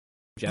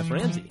Jeff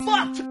Ramsey.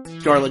 Fucked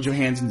Scarlett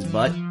Johansson's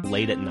butt.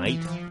 Late at night.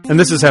 And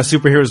this is how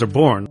superheroes are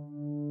born.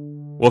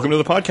 Welcome to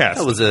the podcast.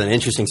 That was an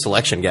interesting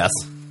selection, guess.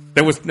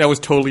 That was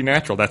totally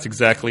natural. That's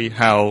exactly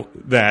how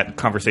that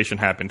conversation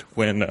happened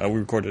when we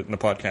recorded it in the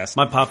podcast.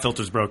 My pop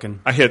filter's broken.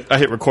 I hit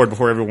record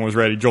before everyone was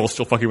ready. Joel's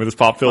still fucking with his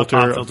pop filter.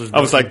 My pop filter's I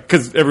was broken. like,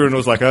 because everyone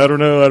was like, I don't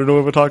know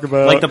what to talk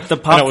about. Like the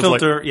pop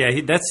filter, like,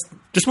 yeah, that's.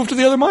 just move to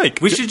the other mic.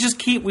 We should just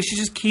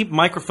keep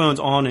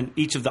microphones on in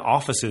each of the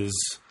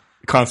offices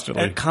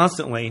constantly.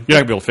 Constantly. You're not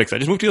gonna be able to fix that.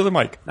 Just move to the other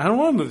mic, I don't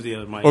want to move the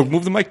other mic. or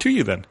move the mic to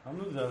you. Then I'll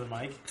move the other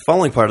mic. The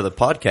following part of the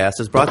podcast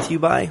is brought to you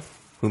by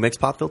who makes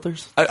pop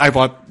filters? I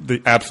bought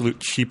the absolute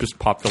cheapest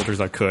pop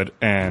filters I could,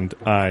 and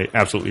I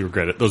absolutely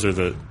regret it. Those are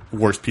the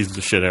worst pieces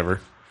of shit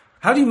ever.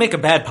 How do you make a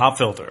bad pop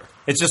filter?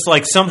 It's just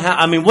like somehow.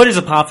 I mean, what is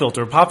a pop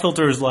filter? A pop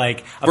filter is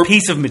like a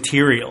piece of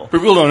material. For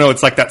people who don't know,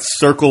 it's like that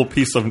circle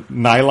piece of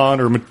nylon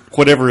or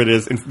whatever it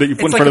is that you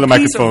put in front of the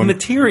microphone. It's like a piece of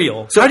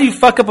material. So how do you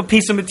fuck up a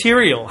piece of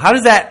material? How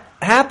does that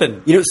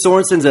happen? You know,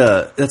 Sorensen's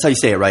that's how you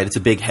say it, right? It's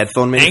a big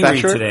headphone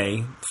manufacturer. Angry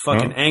today.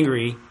 Fucking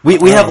angry.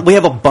 We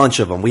have a bunch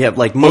of them. We have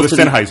like most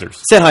the of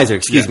Sennheisers. Sennheiser,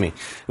 excuse me.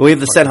 We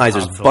have the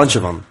Sennheisers, Pop a bunch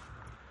of them.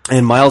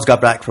 And Miles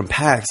got back from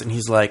PAX, and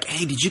he's like,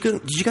 "Hey, did you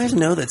guys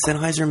know that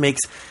Sennheiser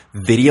makes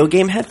video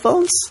game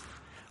headphones?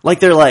 Like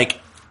they're like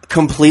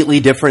completely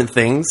different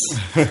things."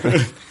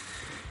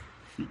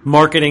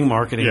 Marketing.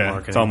 Yeah,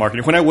 it's all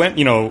marketing. When I went,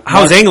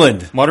 How's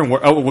England?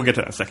 We'll get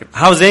to that in a second.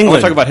 How's I England?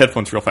 want to talk about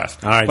headphones real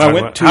fast. All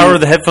right. How are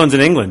the headphones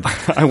in England?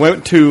 I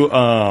went to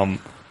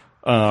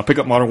pick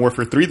up Modern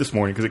Warfare 3 this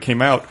morning because it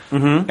came out,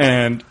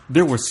 and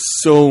there was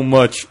so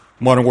much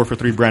Modern Warfare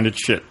 3 branded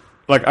shit.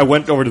 Like, I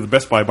went over to the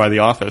Best Buy by the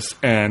office,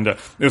 and it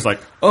was like,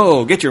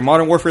 oh, get your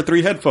Modern Warfare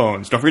 3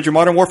 headphones. Don't forget your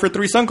Modern Warfare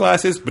 3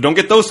 sunglasses, but don't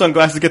get those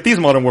sunglasses. Get these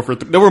Modern Warfare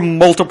 3. There were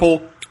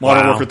multiple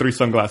Modern Warfare 3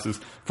 sunglasses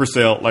for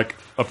sale, like,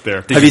 up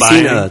there. Have you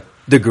seen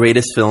the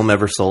greatest film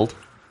ever sold?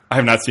 I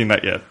have not seen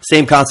that yet.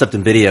 Same concept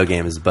in video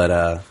games,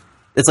 but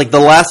it's like the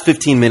last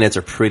 15 minutes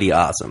are pretty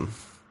awesome.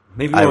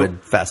 Maybe I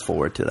would fast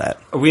forward to that.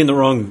 Are we in the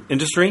wrong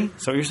industry?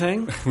 Is that what you're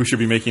saying? We should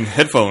be making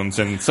headphones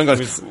and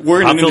sunglasses. With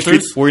We're in pop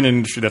an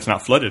industry that's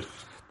not flooded.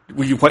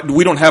 We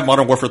don't have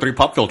Modern Warfare 3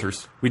 pop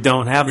filters. We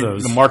don't have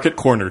those. The market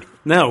cornered.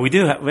 No, we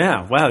do have.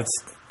 Yeah, wow, it's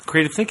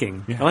creative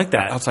thinking. Yeah, I like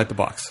that. Outside the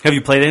box. Have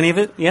you played any of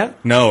it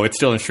yet? No, it's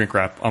still in shrink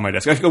wrap on my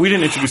desk. We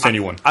didn't introduce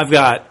anyone.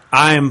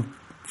 I'm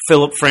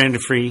Philip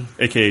Frandefree.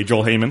 A.K.A.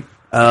 Joel Heyman.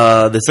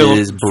 This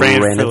is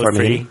Brandon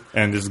Parmini.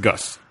 And this is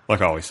Gus,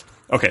 like always.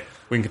 Okay,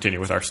 we can continue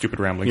with our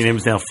stupid ramblings. Your name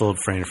is now Philip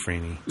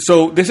Frandefree.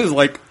 So this is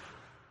like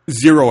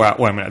zero out.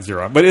 Well, I'm not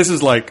zero out, but this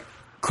is like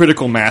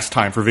critical mass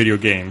time for video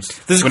games.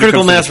 This is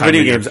critical mass for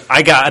video games.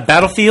 I got a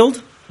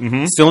Battlefield,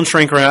 still in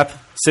shrink wrap,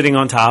 sitting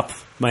on top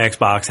my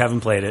Xbox.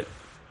 Haven't played it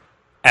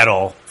at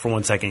all for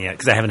 1 second yet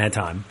because I haven't had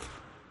time.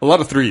 A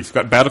lot of threes.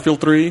 Got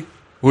Battlefield 3,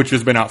 which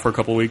has been out for a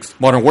couple weeks.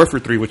 Modern Warfare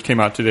 3, which came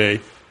out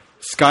today.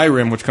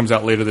 Skyrim, which comes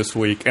out later this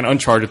week. And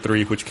Uncharted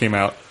 3, which came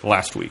out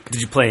last week.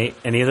 Did you play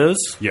any of those?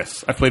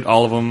 Yes. I played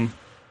all of them.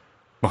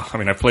 Well, I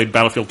mean, I played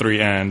Battlefield 3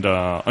 and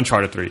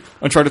Uncharted 3.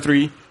 Uncharted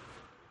 3,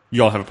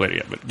 y'all haven't played it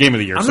yet, but Game of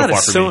the Year so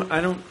far for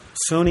me.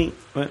 Sony...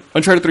 What?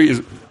 Uncharted 3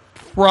 is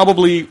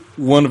probably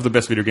one of the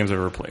best video games I've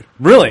ever played.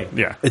 Really?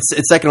 Yeah.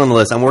 It's second on the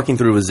list. I'm working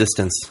through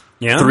Resistance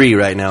 3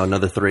 right now,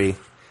 another 3.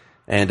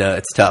 And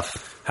it's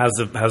tough. How's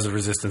the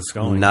Resistance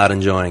going? Not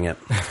enjoying it.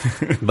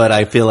 But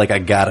I feel like I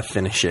gotta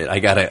finish it. I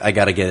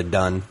gotta get it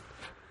done.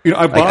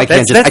 I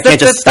can't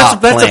just stop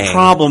playing. That's a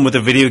problem with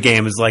a video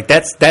game. Is like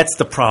that's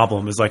the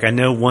problem. Is like I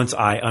know once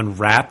I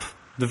unwrap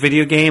the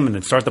video game and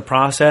then start the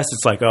process,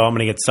 it's like, oh, I'm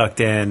gonna get sucked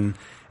in,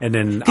 and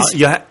then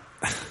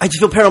I just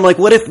feel paranoid. I'm like,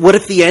 what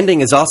if the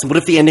ending is awesome? What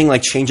if the ending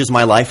like changes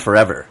my life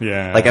forever?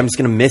 Yeah. Like I'm just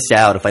gonna miss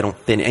out if I don't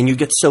finish. And you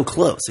get so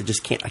close, I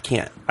just can't. I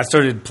can't. I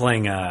started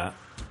playing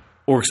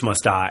Orcs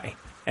Must Die,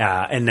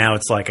 and now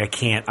it's like I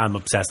can't. I'm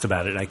obsessed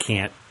about it. I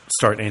can't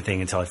start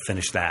anything until I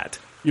finish that.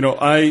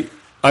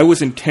 I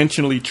was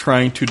intentionally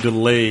trying to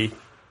delay.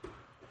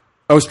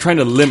 I was trying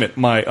to limit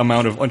my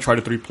amount of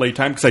Uncharted 3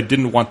 playtime because I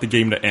didn't want the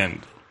game to end.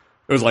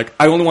 It was like,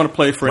 I only want to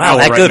play for an hour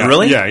that right good, now.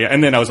 Really? Yeah.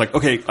 And then I was like,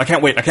 okay, I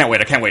can't wait.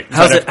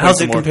 How's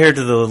it compared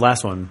to the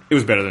last one? It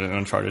was better than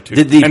Uncharted 2.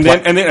 And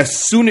then as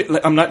soon as,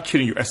 I'm not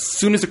kidding you, as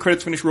soon as the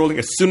credits finished rolling,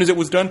 as soon as it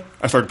was done,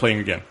 I started playing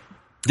again.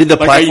 Did the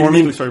I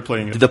immediately started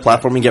playing it. Did the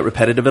platforming get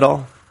repetitive at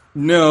all?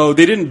 No,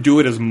 they didn't do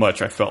it as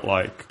much, I felt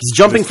like. Because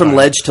jumping from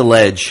ledge to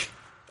ledge,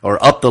 or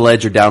up the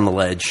ledge or down the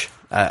ledge,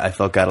 I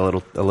felt got a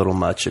little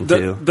much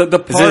into.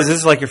 Is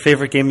this like your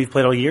favorite game you've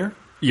played all year?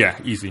 Yeah,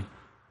 easy.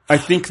 I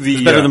think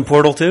it's better than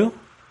Portal 2?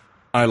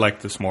 I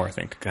like this more, I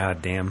think.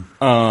 God damn.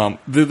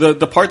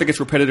 The part that gets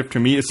repetitive to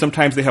me is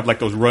sometimes they have like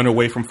those run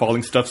away from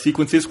falling stuff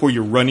sequences where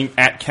you're running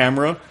at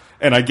camera,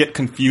 and I get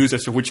confused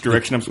as to which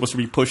direction I'm supposed to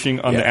be pushing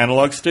on the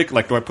analog stick.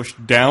 Like, do I push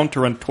down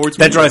to run towards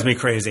me? That drives me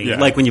crazy. Yeah.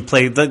 Like when you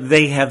play,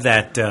 they have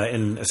that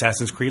in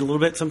Assassin's Creed a little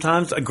bit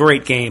sometimes. A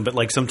great game, but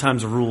like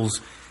sometimes the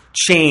rules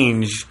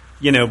change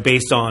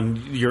based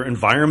on your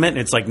environment.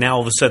 It's like now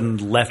all of a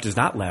sudden left is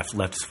not left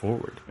is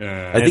forward.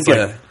 I think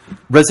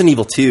Resident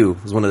Evil 2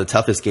 was one of the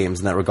toughest games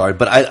in that regard,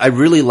 but I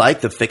really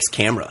like the fixed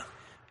camera.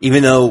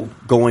 Even though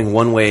going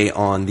one way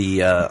on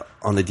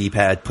the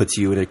D-pad puts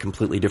you in a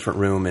completely different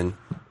room in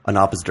an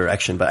opposite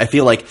direction, but I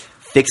feel like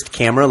fixed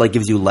camera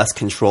gives you less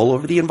control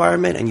over the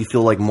environment, and you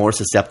feel more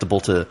susceptible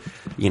to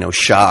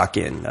shock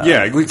and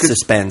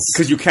suspense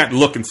because you can't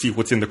look and see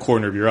what's in the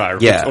corner of your eye.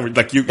 You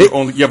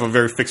have a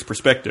very fixed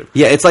perspective.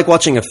 Yeah, it's like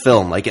watching a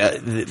film.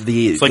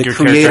 It's like your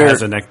creator character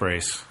has a neck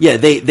brace. Yeah,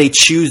 they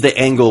choose the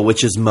angle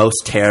which is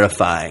most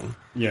terrifying.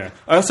 Yeah,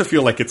 I also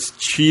feel like it's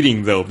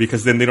cheating though,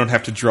 because then they don't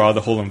have to draw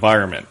the whole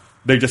environment.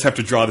 They just have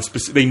to draw the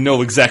specific. They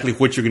know exactly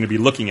what you're going to be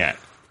looking at.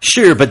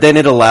 Sure, but then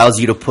it allows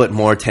you to put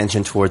more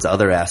attention towards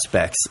other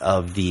aspects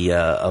of the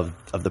of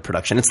the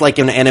production. It's like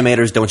when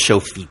animators don't show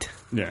feet.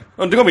 Yeah,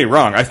 well, don't get me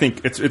wrong. I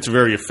think it's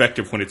very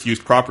effective when it's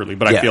used properly,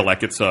 but I feel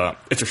like it's a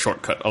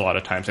shortcut a lot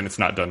of times, and it's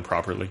not done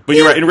properly. But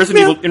you're right. In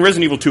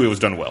Resident Evil 2, it was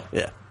done well.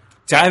 Yeah.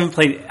 See, I haven't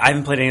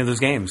played any of those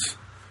games.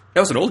 That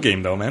was an old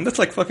game, though, man. That's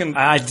like fucking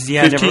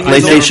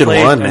PlayStation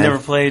 1, man. I never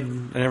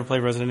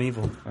played Resident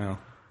Evil. Oh.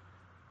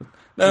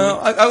 No,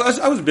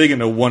 I was big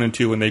into 1 and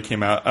 2 when they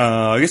came out.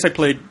 I guess I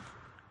played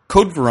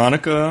Code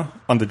Veronica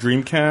on the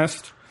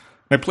Dreamcast.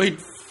 I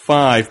played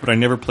 5, but I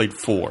never played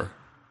 4.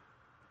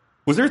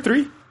 Was there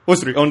 3? What was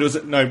 3? Oh, was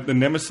it the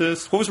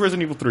Nemesis? What was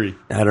Resident Evil 3?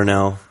 I don't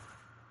know.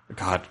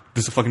 God,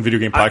 this is a fucking video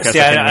game podcast.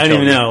 I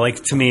don't even know.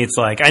 To me, it's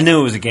like I knew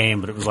it was a game,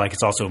 but it was like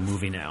it's also a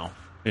movie now.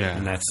 Yeah,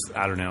 and that's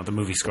I don't know. The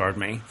movie scarred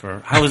me.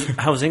 How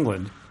was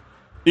England?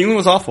 England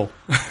was awful.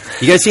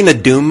 You guys seen the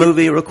Doom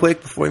movie real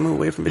quick before we move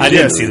away from video? I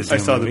did see the Doom movie. I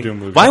saw the Doom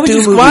movie. Why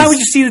would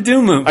you see the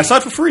Doom movie? I saw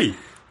it for free.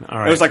 All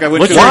right. It was like I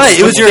went to why?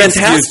 It was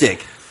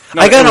fantastic.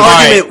 I got an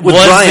argument with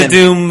Brian. Was the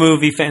Doom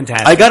movie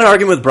fantastic? I got an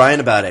argument with Brian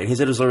about it. He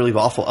said it was really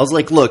awful. I was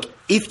like, look,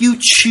 if you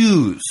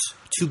choose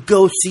to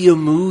go see a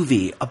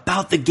movie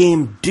about the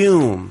game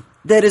Doom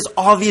that is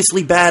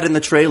obviously bad in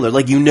the trailer,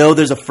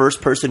 there's a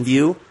first-person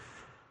view,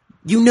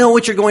 you know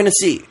what you're going to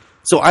see.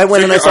 So I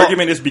went and I saw... Your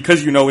argument is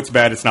because you know it's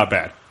bad, it's not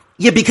bad.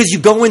 Yeah, because you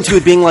go into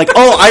it being like,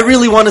 oh, I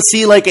really want to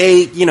see a,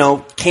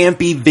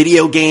 campy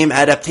video game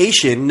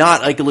adaptation,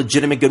 not a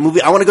legitimate good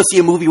movie. I want to go see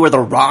a movie where The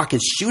Rock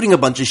is shooting a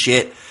bunch of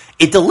shit.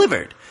 It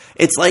delivered.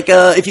 It's like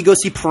if you go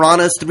see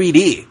Piranhas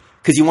 3D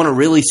because you want a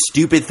really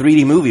stupid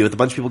 3D movie with a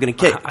bunch of people getting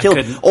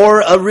killed.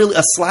 Or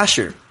a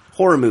slasher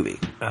horror movie.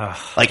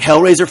 Like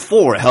Hellraiser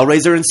 4,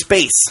 Hellraiser in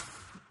Space.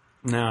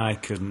 No, I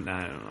couldn't.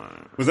 I don't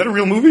know. Was that a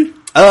real movie?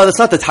 That's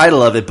not the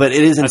title of it, but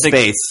it is in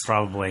space.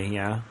 Probably,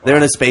 yeah. They're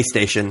in a space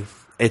station.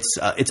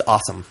 It's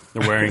awesome.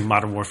 They're wearing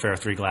Modern Warfare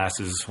 3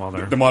 glasses while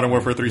they're... The Modern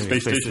Warfare 3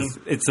 space station?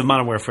 It's the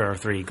Modern Warfare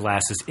 3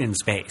 glasses in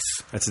space.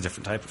 That's a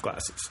different type of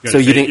glasses. You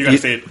gotta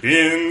say it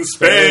in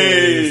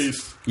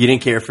space! You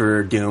didn't care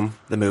for Doom,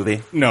 the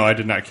movie? No, I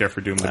did not care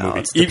for Doom, the movie.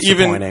 It's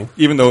disappointing.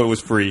 Even though it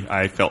was free,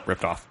 I felt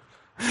ripped off.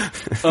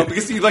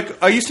 Because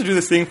I used to do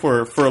this thing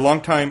for a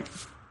long time.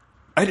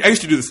 I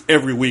used to do this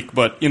every week,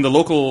 but in the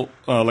local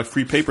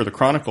free paper, the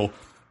Chronicle,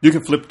 you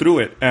can flip through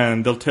it,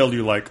 and they'll tell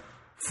you,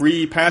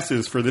 free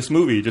passes for this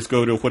movie. Just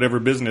go to whatever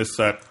business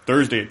at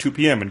Thursday at 2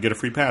 p.m. and get a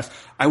free pass.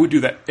 I would do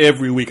that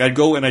every week. I'd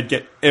go and I'd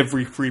get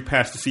every free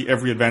pass to see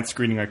every advanced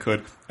screening I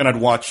could, and I'd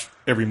watch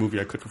every movie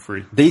I could for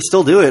free. They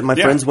still do it. My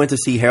friends went to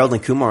see Harold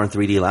and Kumar in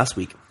 3D last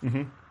week.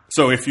 Mm-hmm.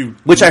 So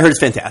which I heard is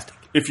fantastic.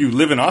 If you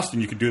live in Austin,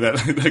 you could do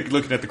that,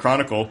 looking at the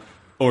Chronicle.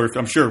 Or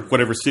I'm sure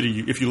whatever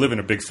city, if you live in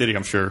a big city,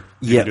 I'm sure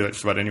you can do that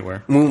just about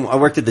anywhere. When I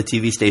worked at the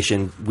TV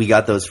station, we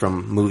got those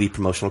from movie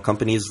promotional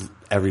companies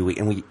every week,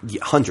 and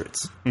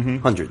hundreds.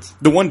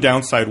 The one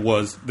downside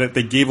was that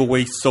they gave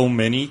away so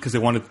many because they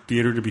wanted the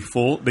theater to be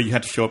full that you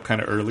had to show up kind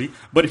of early.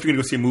 But if you're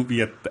going to go see a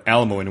movie at the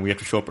Alamo and we have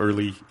to show up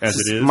early as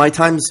it is, my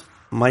time's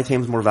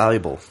more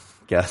valuable.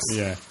 Guess.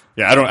 Yeah.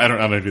 I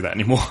don't do that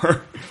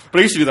anymore. But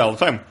I used to do that all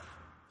the time.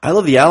 I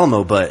love the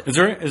Alamo, but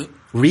is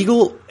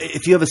Regal,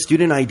 if you have a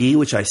student ID,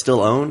 which I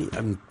still own,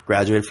 I'm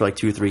graduated for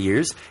 2 or 3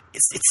 years,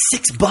 it's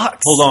 $6.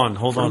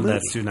 Hold on to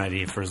that student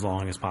ID for as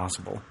long as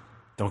possible.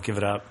 Don't give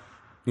it up.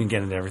 You can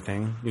get into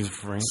everything. Use it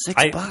for free.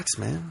 $6,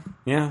 man.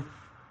 Yeah.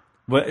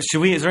 But is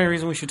there any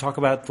reason we should talk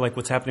about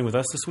what's happening with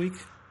us this week?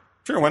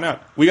 Sure, why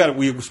not?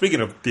 Speaking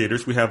of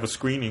theaters, we have a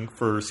screening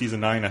for season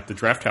 9 at the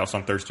Draft House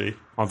on Thursday.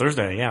 On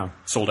Thursday, yeah.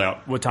 Sold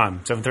out. What time?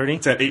 7:30?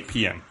 It's at 8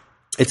 p.m.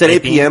 It's at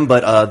 8 p.m.,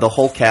 but the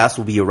whole cast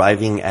will be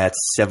arriving at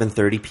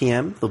 7:30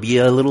 p.m. There'll be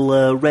a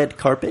little red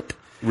carpet.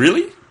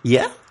 Really?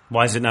 Yeah.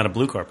 Why is it not a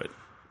blue carpet?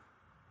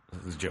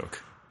 This is a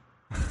joke.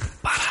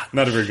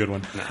 Not a very good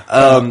one.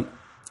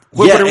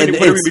 What are we going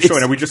to be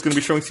showing? Are we just going to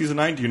be showing season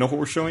 9? Do you know what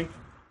we're showing?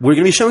 We're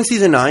going to be showing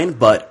season 9,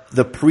 but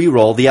the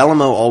pre-roll, the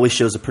Alamo always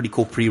shows a pretty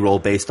cool pre-roll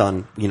based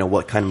on,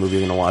 what kind of movie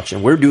you're going to watch.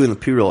 And we're doing the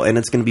pre-roll, and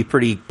it's going to be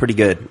pretty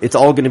good. It's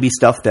all going to be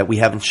stuff that we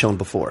haven't shown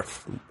before.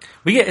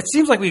 It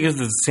seems like we go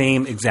through the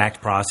same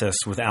exact process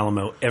with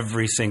Alamo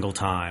every single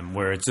time,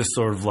 where it's just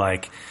sort of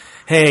like,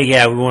 hey,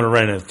 yeah, we want to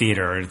rent a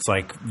theater. And it's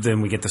like,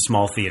 then we get the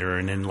small theater,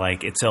 and then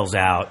like it sells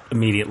out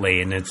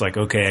immediately, and it's like,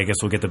 okay, I guess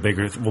we'll get the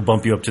bigger. We'll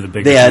bump you up to the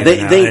bigger. Yeah,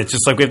 theater it's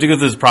just like we have to go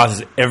through this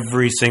process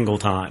every single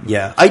time.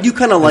 Yeah, I do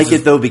kind of like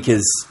it though,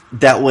 because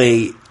that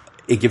way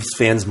it gives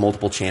fans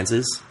multiple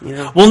chances. You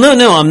know? Well,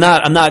 no, I'm not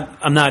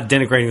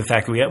denigrating the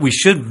fact that we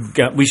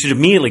should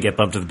immediately get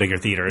bumped to the bigger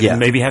theater and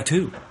maybe have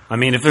two. I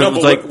mean, if it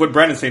was like what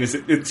Brandon's saying is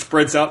it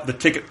spreads out the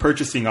ticket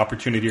purchasing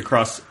opportunity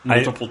across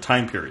multiple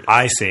time periods.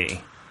 I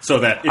see. So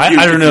that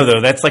I don't know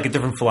though. That's like a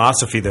different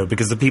philosophy though,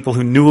 because the people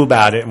who knew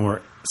about it and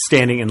were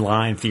standing in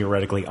line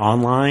theoretically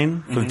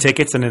online for the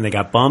tickets, and then they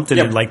got bumped, and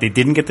then like they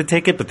didn't get the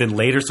ticket, but then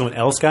later someone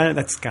else got it.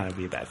 That's gotta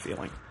be a bad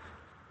feeling.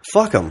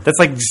 Fuck them. That's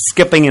like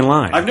skipping in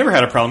line. I've never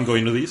had a problem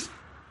going to these.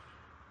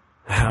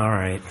 All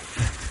right.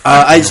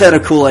 I just had a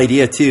cool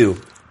idea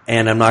too,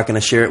 and I'm not going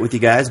to share it with you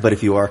guys. But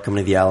if you are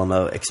coming to the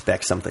Alamo,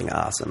 expect something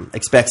awesome.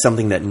 Expect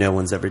something that no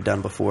one's ever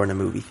done before in a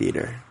movie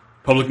theater.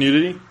 Public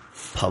nudity.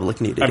 Public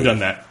nudity. I've done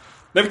that.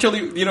 Let me tell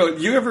you.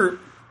 You ever?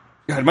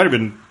 It might have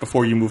been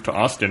before you moved to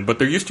Austin, but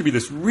there used to be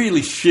this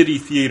really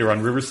shitty theater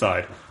on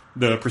Riverside,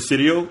 the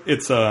Presidio.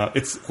 It's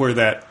where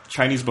that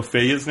Chinese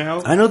buffet is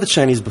now. I know the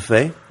Chinese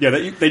buffet. Yeah,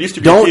 they used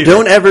to be.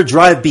 Don't ever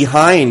drive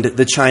behind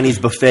the Chinese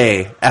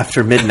buffet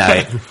after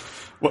midnight.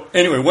 Well,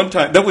 anyway, one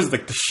time, that was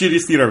like the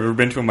shittiest theater I've ever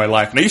been to in my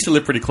life. And I used to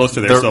live pretty close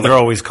to there. They're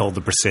always called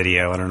the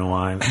Presidio. I don't know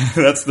why.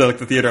 That's the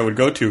theater I would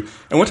go to.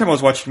 And one time I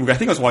was watching a movie. I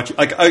think I was watching,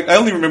 like, I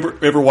only remember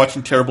ever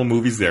watching terrible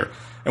movies there.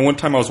 And one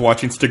time I was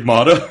watching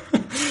Stigmata.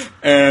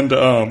 And,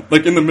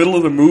 like, in the middle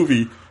of the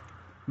movie,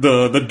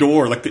 the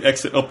door, like the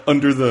exit up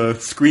under the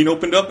screen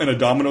opened up, and a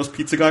Domino's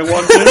pizza guy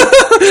walked in.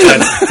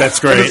 That's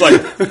great. And it's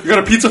like, you got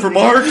a pizza for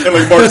Mark? And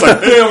like Mark's like,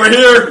 hey, over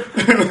here.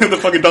 And then the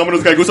fucking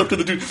Domino's guy goes up to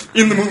the dude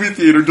in the movie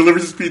theater,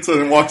 delivers his pizza,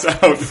 and walks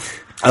out.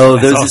 Oh,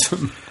 there's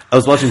awesome. I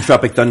was watching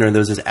Tropic Thunder, and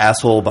there was this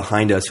asshole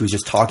behind us who was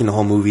just talking the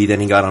whole movie.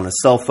 Then he got on his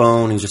cell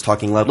phone. He was just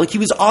talking loud. Like, he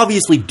was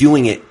obviously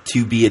doing it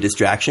to be a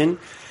distraction.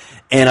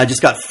 And I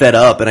just got fed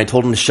up, and I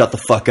told him to shut the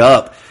fuck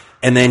up.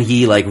 And then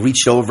he, like,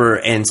 reached over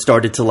and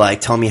started to, like,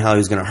 tell me how he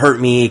was going to hurt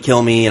me,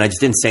 kill me, and I just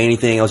didn't say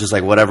anything. I was just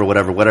like,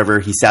 whatever.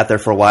 He sat there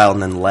for a while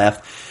and then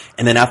left.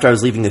 And then after I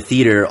was leaving the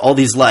theater, all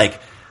these, like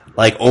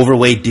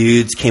overweight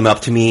dudes came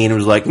up to me and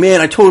was like,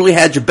 man, I totally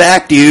had your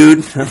back,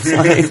 dude. I was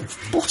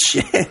like,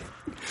 bullshit.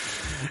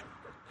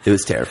 It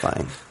was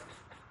terrifying.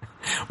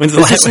 It's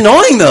just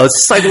annoying, though.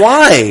 It's just like,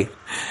 why?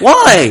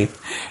 Why?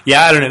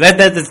 Yeah, I don't know.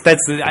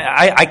 That's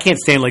I can't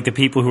stand like the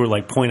people who are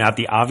like point out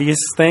the obvious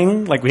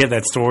thing. Like we had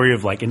that story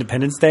of like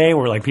Independence Day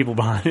where like people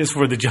behind us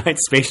where the giant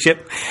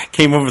spaceship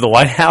came over the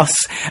White House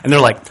and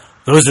they're like,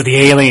 those are the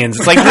aliens.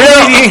 It's like,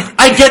 really?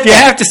 I get that. You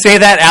have to say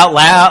that out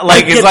loud.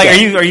 Like it's like,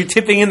 are you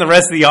tipping in the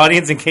rest of the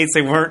audience in case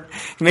they weren't?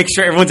 Make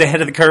sure everyone's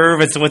ahead of the curve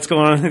as to what's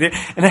going on there.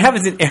 And it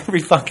happens in every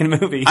fucking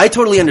movie. I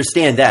totally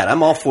understand that.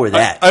 I'm all for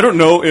that. I don't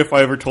know if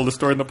I ever told the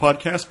story in the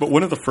podcast, but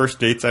one of the first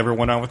dates I ever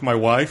went on with my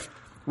wife,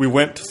 we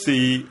went to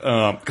see,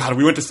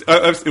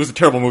 it was a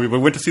terrible movie, but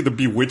we went to see the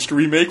Bewitched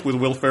remake with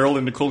Will Ferrell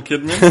and Nicole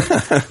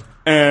Kidman.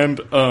 And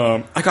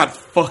I got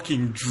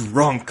fucking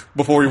drunk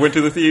before we went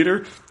to the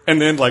theater. And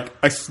then, like,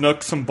 I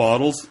snuck some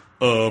bottles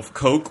of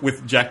Coke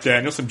with Jack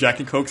Daniels, some Jack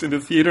and Cokes into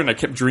the theater, and I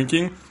kept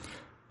drinking.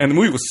 And the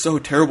movie was so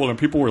terrible, and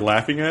people were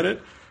laughing at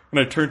it.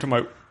 And I turned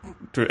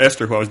to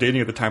Esther, who I was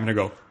dating at the time, and I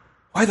go,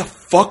 why the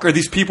fuck are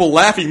these people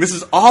laughing? This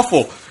is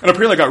awful. And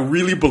apparently I got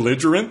really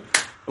belligerent,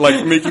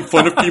 like making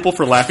fun of people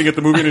for laughing at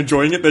the movie and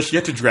enjoying it, that she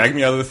had to drag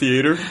me out of the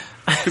theater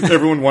because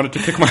everyone wanted to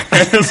kick my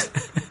ass.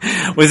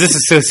 Was this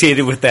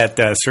associated with that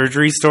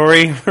surgery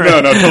story?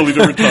 No, totally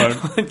different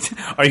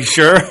time. Are you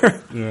sure?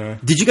 Yeah.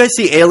 Did you guys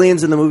see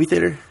Aliens in the movie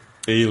theater?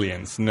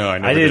 Aliens? No, I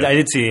never did. I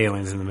did see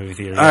Aliens in the movie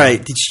theater. All right.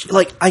 Did you,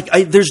 like,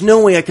 there's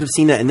no way I could have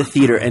seen that in the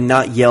theater and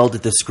not yelled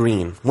at the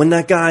screen. When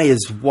that guy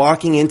is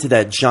walking into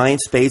that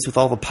giant space with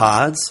all the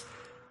pods,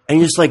 and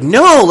you're just like,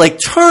 no, like,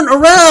 turn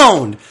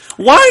around.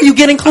 Why are you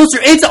getting closer?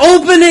 It's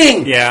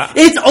opening. Yeah.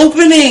 It's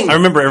opening. I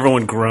remember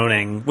everyone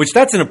groaning, which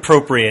that's an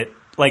appropriate,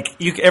 like,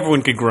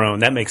 everyone could groan.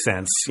 That makes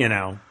sense, you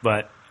know,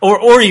 but...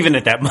 Or even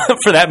at that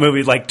for that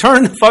movie, like,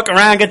 turn the fuck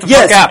around, get the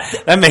fuck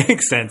out. That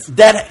makes sense.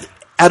 That,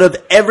 out of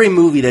every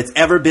movie that's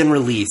ever been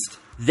released,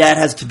 that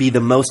has to be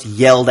the most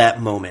yelled at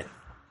moment.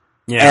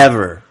 Yeah.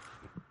 Ever.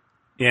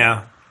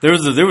 Yeah. There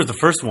was the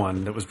first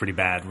one that was pretty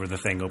bad, where the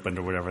thing opened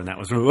or whatever, and that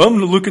was, I'm going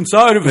to look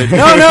inside of it.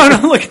 No,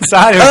 don't look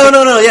inside of it. Oh,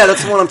 no, yeah,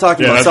 that's the one I'm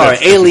talking about. Sorry,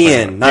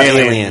 Alien, not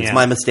Aliens. Yeah.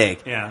 My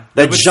mistake. Yeah.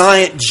 That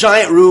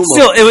giant room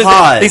still, of it was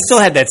pods. They still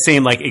had that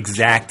same, like,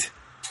 exact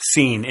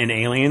scene in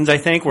Aliens, I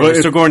think, where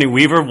Sigourney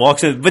Weaver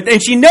walks in, but then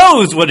she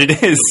knows what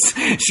it is.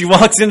 She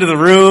walks into the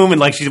room and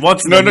like she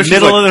walks in the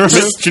middle of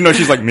the room.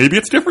 She's like, maybe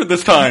it's different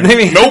this time.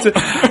 Maybe nope.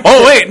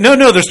 Oh wait,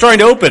 no, they're starting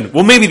to open.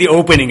 Well, maybe the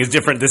opening is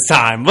different this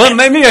time. Well,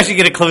 maybe I should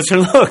get a closer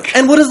look.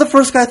 And what does the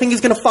first guy think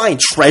he's going to find?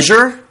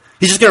 Treasure?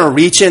 He's just going to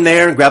reach in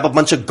there and grab a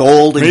bunch of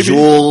gold and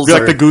jewels. Be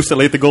like the goose that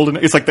laid the golden.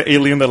 It's like the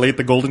alien that laid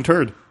the golden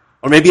turd.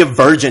 Or maybe a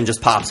virgin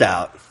just pops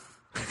out.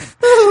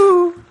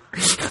 Well,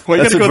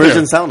 that's what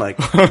virgins sound like.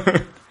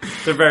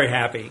 They're very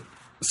happy.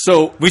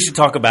 So We should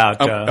talk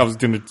about. I was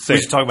going to say,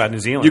 we should talk about New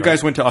Zealand. you right?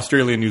 guys went to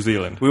Australia and New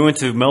Zealand. We went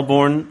to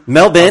Melbourne,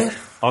 Melbourne,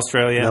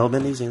 Australia,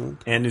 New Zealand.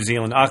 and New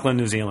Zealand, Auckland,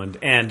 New Zealand,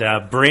 and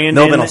Brandon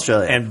Melbourne,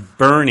 Australia. and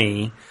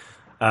Bernie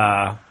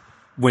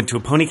went to a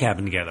pony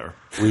cabin together.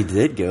 We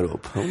did go to a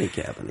pony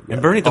cabin together.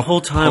 And Bernie the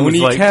whole time was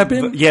pony like,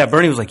 cabin? Yeah,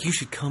 Bernie was like, you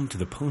should come to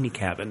the pony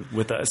cabin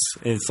with us.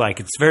 And it's like,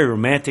 it's very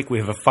romantic. We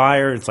have a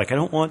fire. It's like, I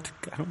don't want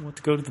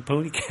to go to the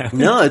pony cabin.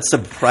 No, it's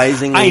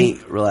surprisingly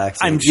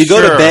relaxing. I'm you go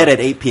sure. to bed at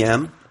 8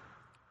 p.m.,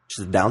 which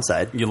is the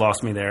downside. You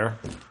lost me there.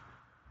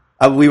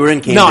 We were in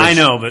Cambridge. No, I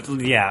know, but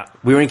yeah.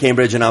 We were in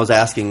Cambridge, and I was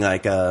asking some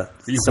of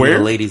Where?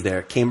 the ladies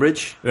there.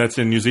 Cambridge? That's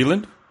in New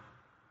Zealand?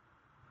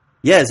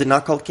 Yeah, is it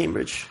not called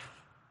Cambridge?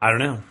 I don't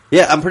know.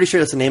 Yeah, I'm pretty sure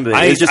that's the name of it.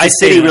 I- It's just I a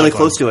stayed city in really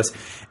Auckland. close to us.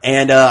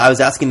 And I was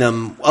asking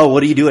them, oh, what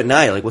do you do at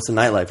night? Like, what's the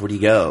nightlife? Where do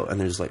you go? And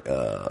they're just like,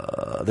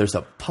 there's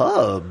a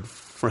pub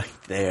right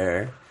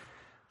there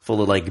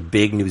full of, like,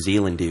 big New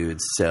Zealand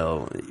dudes.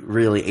 So,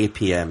 really, 8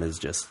 p.m. is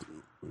just,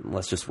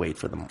 let's just wait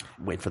for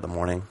the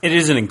morning. It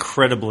is an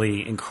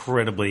incredibly,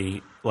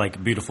 incredibly,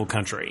 like, beautiful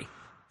country.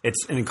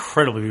 It's an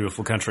incredibly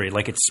beautiful country.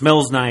 Like, it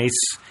smells nice.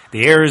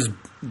 The air is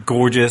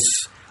gorgeous.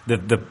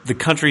 The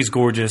country's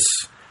gorgeous.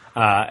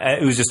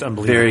 It was just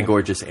unbelievable. Very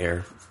gorgeous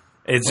air.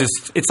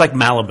 It's like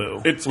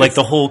Malibu. It's-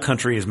 the whole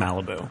country is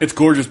Malibu. It's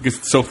gorgeous because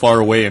it's so far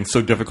away and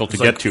so difficult to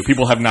get to.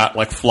 People have not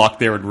like flocked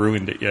there and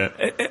ruined it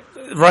yet.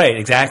 Right,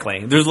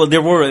 exactly.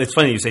 It's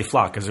funny you say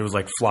flock because there was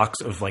like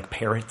flocks of like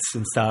parrots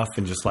and stuff,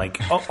 and just like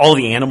all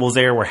the animals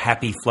there were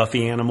happy,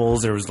 fluffy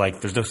animals. There's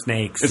no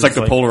snakes. It's like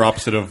the polar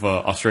opposite of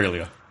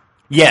Australia.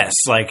 Yes,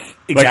 like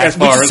exactly. Like as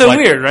far Which is as so like,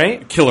 weird,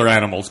 right? killer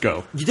animals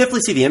go. You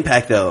definitely see the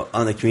impact, though,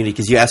 on the community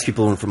because you ask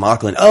people from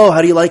Auckland, oh,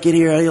 how do you like it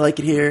here? How do you like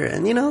it here?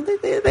 And,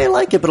 they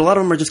like it, but a lot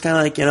of them are just kind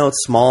of like,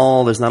 it's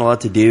small. There's not a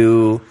lot to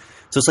do.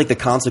 So it's like the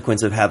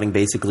consequence of having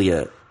basically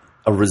a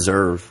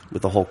reserve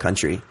with the whole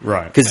country.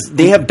 Right. Because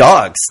they have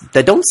dogs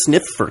that don't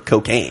sniff for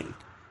cocaine.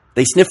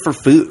 They sniff for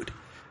food.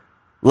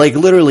 Like,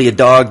 literally, a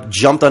dog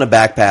jumped on a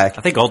backpack.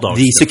 I think all dogs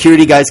The do.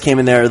 security guys came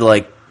in there. They're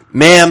like,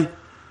 ma'am, do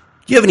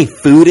you have any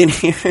food in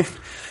here?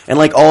 And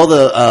like all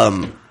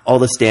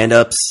the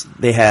stand-ups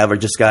they have are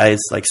just guys,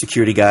 like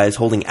security guys,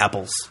 holding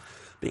apples,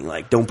 being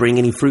like, "Don't bring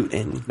any fruit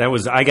in." That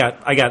was I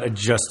got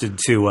adjusted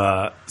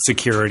to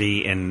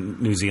security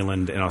in New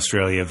Zealand and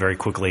Australia very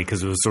quickly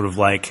because it was sort of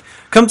like,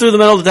 come through the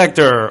metal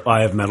detector.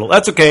 I have metal.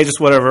 That's okay, just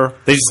whatever.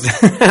 They just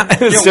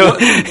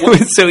it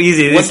was so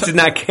easy. They just did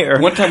not care.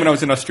 One time when I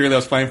was in Australia, I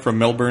was flying from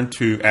Melbourne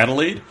to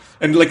Adelaide,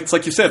 and like it's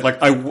like you said,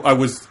 like I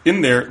was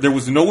in there. There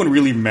was no one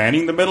really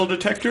manning the metal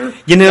detector.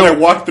 You know- and I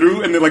walked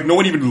through, and then like no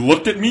one even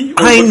looked at me. or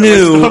I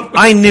looked at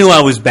my stuff. knew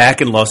I was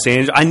back in Los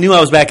Angeles. I knew I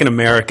was back in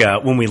America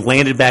when we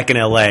landed back in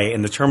LA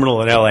in the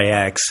terminal at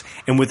LAX.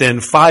 And within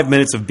 5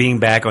 minutes of being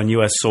back on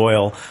U.S.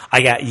 soil,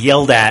 I got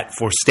yelled at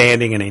for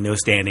standing in a no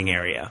standing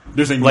area.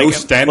 There's a like, no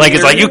standing like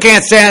it's like area? you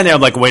can't stand there.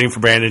 I'm like waiting for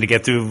Brandon to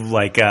get through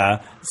like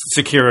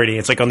security.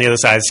 It's like on the other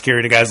side of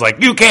security, the guy's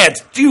like, you can't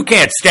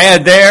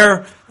stand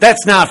there.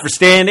 That's not for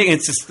standing.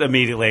 It's just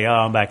immediately, oh,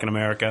 I'm back in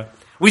America.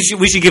 We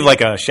should give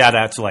like a shout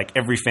out to like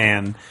every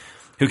fan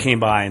who came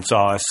by and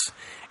saw us,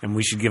 and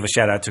we should give a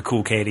shout out to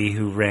Cool Katie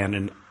who ran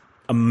an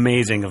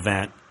amazing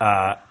event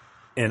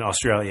in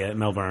Australia at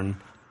Melbourne.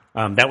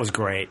 That was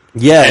great.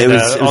 Yeah, and, it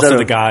was also at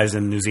the guys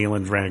in New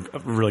Zealand ran a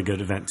really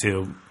good event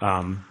too.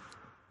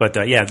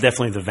 But yeah,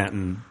 definitely the event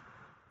in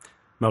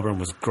Melbourne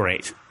was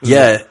great.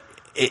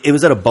 It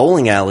was at a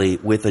bowling alley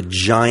with a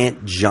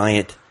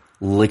giant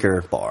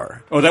liquor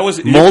bar. Oh, that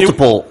was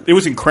Multiple. It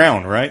was in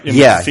Crown, right? In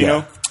Yeah, the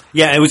casino.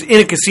 Yeah, it was in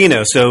a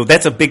casino, so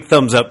that's a big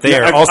thumbs up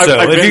there. Yeah, I've also,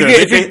 been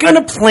there. if you're going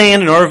to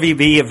plan an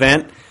RVB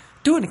event,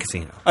 do it in a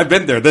casino. I've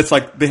been there. That's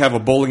like they have a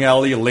bowling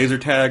alley, a laser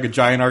tag, a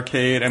giant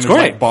arcade, and there's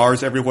great. like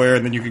bars everywhere,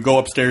 and then you can go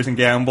upstairs and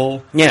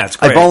gamble. Yeah, it's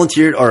I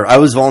great. I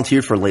was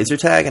volunteered for laser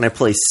tag, and I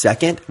placed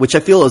second, which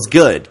I feel is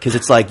good because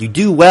it's like you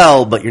do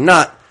well, but you're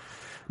not.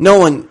 No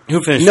one.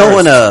 Who finished No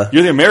first? one.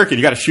 You're the American.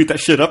 You got to shoot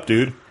that shit up,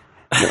 dude.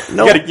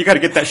 No. You got to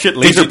get that shit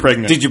laser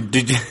pregnant. Did you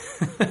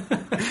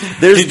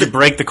There's did you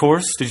break the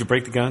course? Did you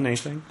break the gun?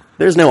 Anything?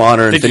 there's no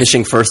honor in Did you-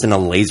 finishing first in a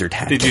laser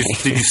tag. Did you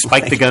game.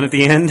 spike the gun at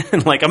the end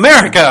and like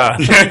America?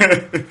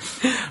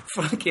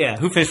 Fuck yeah!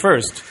 Who finished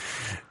first?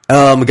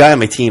 A guy on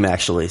my team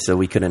actually, so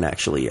we couldn't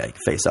actually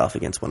face off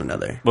against one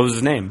another. What was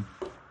his name?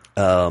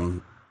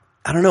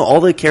 I don't know. All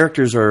the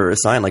characters are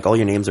assigned. Like all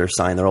your names are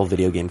assigned. They're all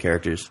video game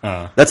characters.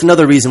 Uh. That's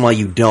another reason why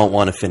you don't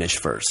want to finish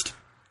first.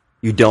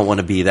 You don't want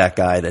to be that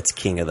guy that's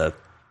king of the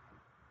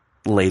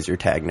laser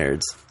tag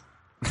nerds.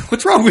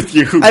 What's wrong with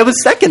you? I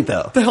was second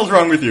though. What the hell's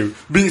wrong with you?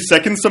 Being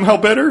second somehow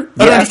better? I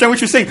Yeah. don't understand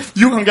what you're saying.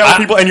 You hung out with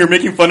people and you're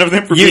making fun of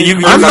them for being.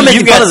 I'm not you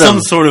making got fun of them.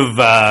 some sort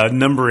of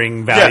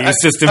numbering value I-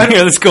 system I don't-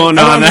 here that's going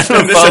I don't on. I understand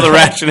don't this follow at the all.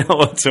 rationale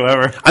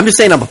whatsoever. I'm just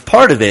saying I'm a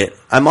part of it.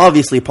 I'm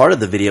obviously part of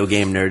the video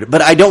game nerd,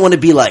 but I don't want to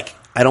be like,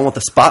 I don't want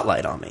the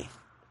spotlight on me.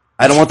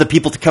 I don't want the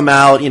people to come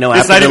out, It's after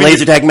not the even-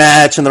 laser tag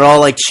match and they're all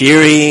like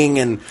cheering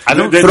and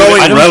Did-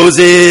 throwing I don't- roses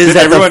Did at the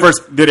everyone,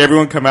 first. did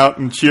everyone come out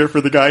and cheer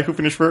for the guy who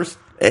finished first?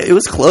 It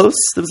was close.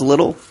 It was a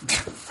little.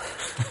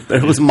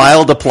 There was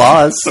mild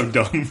applause. So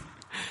dumb.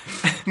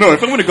 No,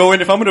 if I'm going to go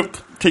in, if I'm going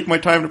to take my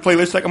time to play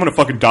laser tag, I'm going to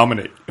fucking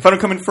dominate. If I don't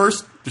come in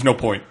first, there's no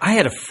point. I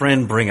had a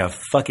friend bring a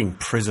fucking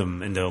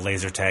prism into a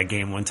laser tag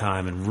game one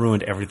time and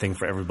ruined everything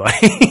for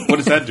everybody. What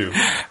does that do?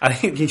 I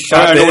think he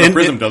shot I know it what a in-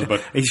 prism does,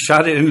 but he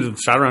shot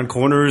around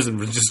corners and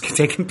was just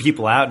taking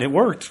people out, and it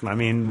worked. I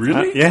mean,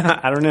 Really? yeah,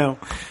 I don't know.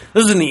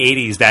 This was in the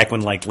 '80s, back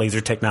when like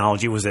laser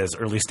technology was at its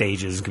early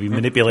stages, and could be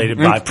manipulated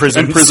by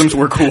prisms. and prisms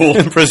were cool.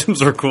 And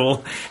prisms were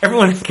cool.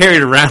 Everyone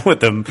carried around with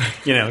them,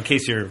 in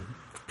case you're.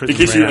 In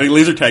case your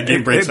laser tag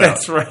game breaks out.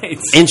 That's right.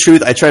 In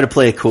truth, I tried to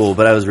play it cool,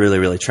 but I was really,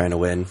 really trying to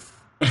win.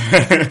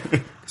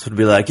 So it'd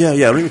be like, yeah, I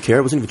don't even care. I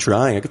wasn't even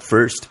trying. I got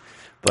first.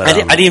 But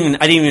I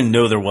didn't even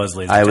know there was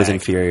laser tag. I was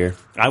inferior.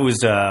 I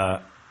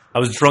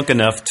was drunk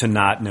enough to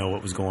not know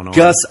what was going on.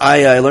 Gus,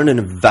 I learned an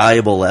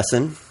invaluable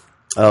lesson.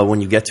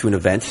 When you get to an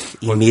event,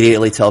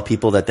 immediately tell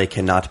people that they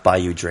cannot buy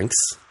you drinks.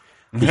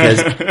 Because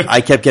I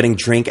kept getting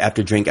drink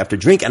after drink after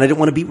drink, and I didn't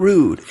want to be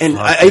rude. And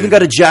I even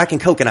got a Jack and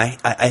Coke, and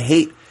I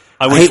hate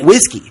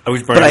whiskey. I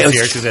wish Brian was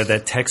here because I had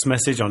that text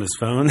message on his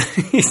phone.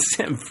 He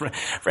sent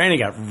Franny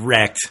got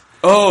wrecked.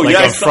 Oh, like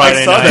yeah, on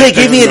Friday I saw night. that.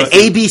 They gave me an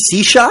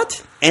ABC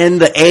shot,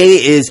 and the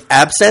A is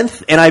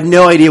absinthe, and I have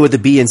no idea what the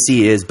B and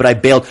C is, but I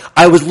bailed.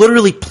 I was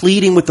literally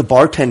pleading with the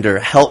bartender,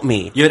 help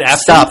me. You had absinthe?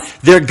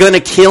 Stop. They're going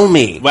to kill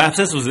me. Well,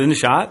 absinthe was in the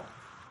shot?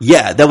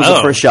 Yeah, that was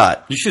the first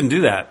shot. You shouldn't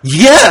do that.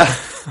 Yeah.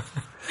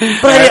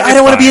 But I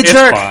don't want to be a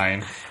jerk. It's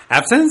fine.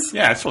 Absinthe?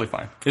 Yeah, it's totally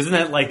fine. Isn't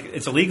that like,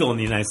 it's illegal in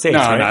the United States, No,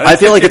 right? no, I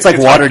feel like it's like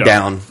watered hyped up.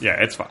 down.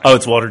 Yeah, it's fine. Oh,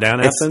 it's watered down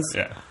absinthe?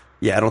 Yeah.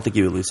 Yeah, I don't think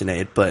you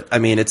hallucinate, but I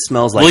mean, it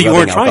smells like Well, you rubbing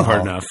weren't trying alcohol.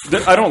 hard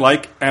enough. I don't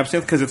like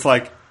absinthe because it's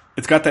like,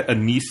 it's got that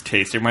anise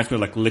taste. It reminds me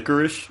of like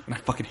licorice, and I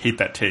fucking hate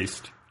that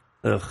taste.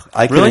 Ugh,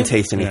 I couldn't Really?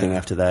 taste anything Yeah.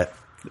 after that.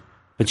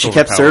 But she It's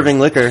kept overpowered. serving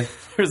liquor.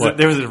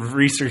 There was a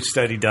research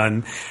study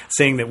done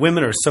saying that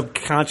women are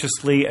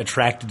subconsciously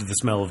attracted to the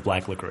smell of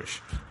black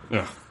licorice.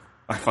 Ugh,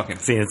 I fucking...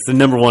 See, it's the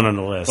number one on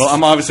the list. Well,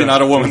 I'm obviously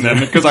not a woman then,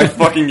 because I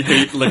fucking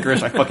hate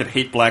licorice. I fucking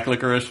hate black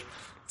licorice.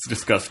 It's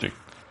disgusting.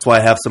 That's why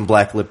I have some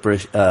black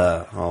licorice.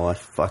 I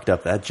fucked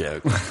up that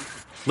joke.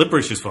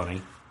 Licorice is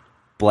funny.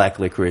 Black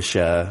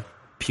licorice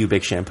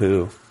pubic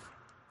shampoo.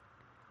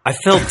 I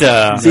felt...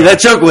 See, that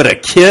joke would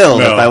have killed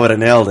No. if I would have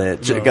nailed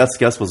it. No.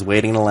 Gus was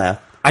waiting to laugh.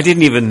 I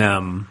didn't even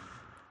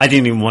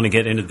want to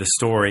get into the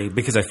story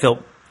because I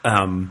felt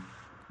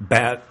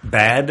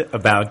bad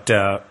about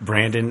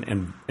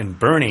Brandon and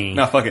Bernie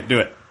No, fuck it. Do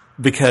it.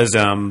 because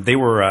they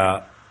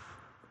were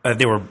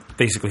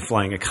basically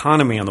flying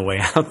economy on the way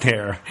out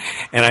there,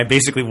 and I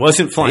basically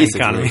wasn't flying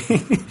economy.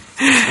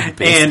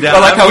 And I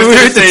like how we were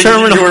instead at of the saying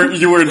terminal.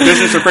 you were in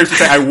business, or first you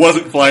say I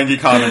wasn't flying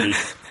economy.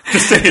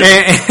 Just say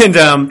it.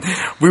 And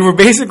we were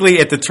basically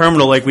at the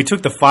terminal. Like we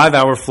took the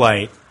 5-hour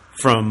flight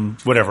from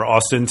whatever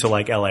Austin to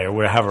like LA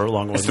or however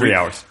long it was. It's 3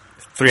 hours.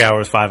 3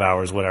 hours, 5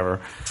 hours, whatever.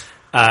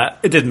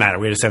 It didn't matter.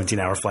 We had a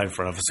 17-hour flight in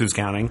front of us. Who's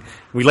counting?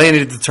 We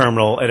landed at the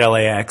terminal at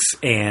LAX,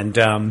 and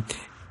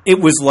it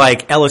was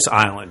like Ellis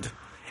Island.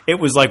 It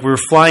was like we were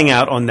flying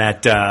out on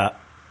that.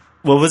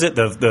 What was it?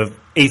 The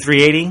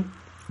A380.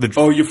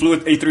 Oh, you flew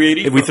with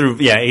A380? We threw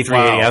A380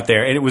 Wow. out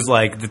there, and it was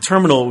like the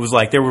terminal. It was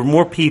like there were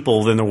more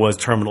people than there was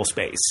terminal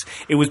space.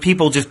 It was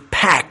people just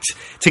packed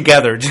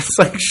together, just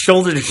like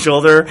shoulder to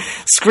shoulder,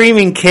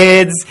 screaming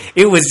kids.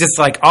 It was just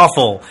like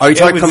awful. Are you It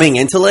talking was coming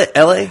into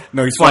LA?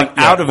 No, he's flying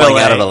out of LA,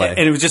 out of LA. and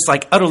it was just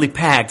like utterly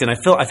packed. And I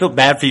felt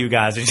bad for you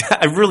guys.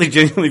 I really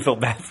genuinely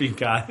felt bad for you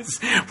guys.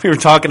 We were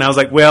talking. I was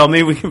like, well,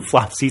 maybe we can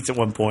flop seats at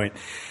one point.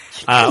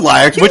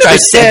 Liar. You Which never I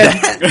said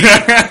said.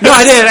 that. No,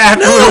 I did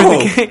after No. we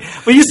were at the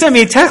game. Well, you sent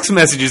me text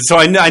messages, so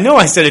I know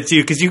I said it to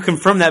you because you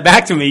confirmed that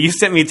back to me. You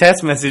sent me a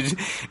text message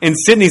in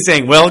Sydney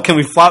saying, "Well, can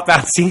we flop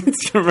out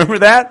seats?" You remember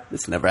that?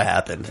 This never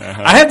happened.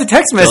 I have the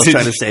text message.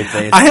 trying to save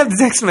face. I have the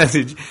text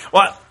message.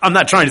 Well, I'm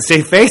not trying to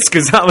save face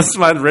because I was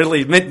trying to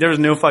readily admit there was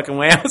no fucking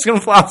way I was going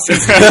to flop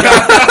seats.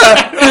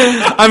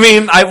 I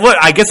mean,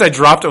 I guess I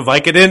dropped a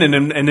Vicodin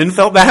and then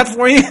felt bad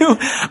for you.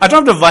 I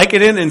dropped a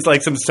Vicodin and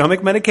like some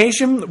stomach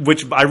medication,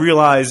 which I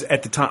realized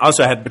at the time. I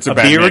also had a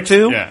bad beer or mix,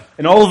 two, yeah.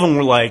 and all of them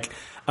were like,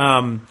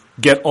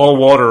 "Get all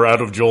water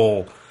out of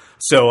Joel."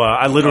 So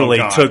I literally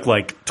God. took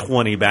like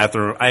 20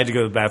 bathroom. I had to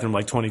go to the bathroom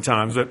like 20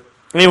 times. But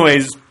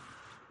anyways,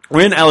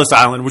 we're in Ellis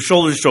Island. We're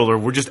shoulder to shoulder.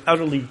 We're just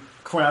utterly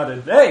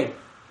crowded. Hey,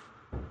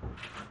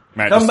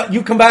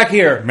 you come back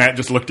here. Matt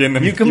just looked in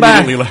and You come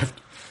immediately back.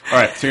 left. All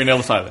right, so you're in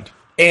Ellis Island.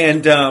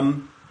 And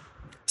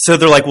so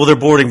they're like, well, they're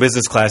boarding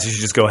business class. You should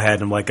just go ahead.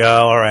 And I'm like, oh,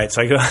 all right.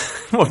 So I go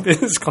more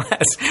business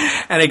class.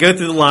 And I go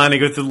through the line.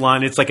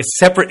 It's like a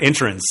separate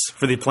entrance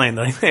for the plane.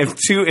 They have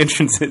two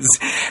entrances.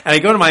 And I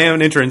go to my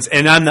own entrance,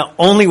 and I'm the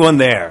only one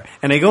there.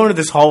 And I go into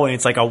this hallway.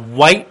 It's like a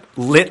white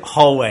lit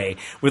hallway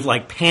with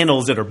like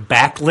panels that are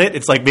backlit.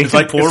 It's like making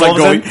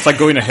It's like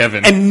going to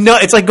heaven. And no,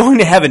 it's like going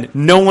to heaven.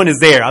 No one is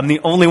there. I'm the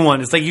only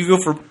one. It's like you go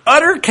from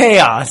utter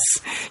chaos.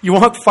 You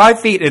walk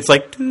 5 feet. It's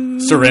like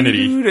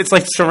serenity. It's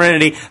like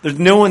serenity. There's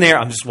no one there.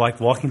 I'm just like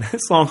walking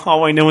this long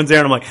hallway. No one's there.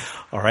 And I'm like,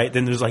 all right.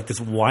 Then there's like this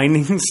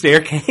winding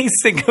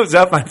staircase that goes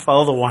up. I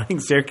follow the winding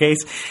staircase.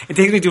 It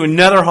takes me to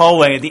another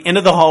hallway. At the end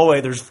of the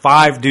hallway, there's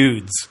 5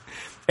 dudes.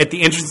 At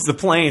the entrance of the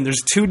plane,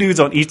 there's 2 dudes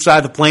on each side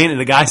of the plane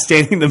and a guy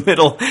standing in the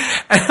middle.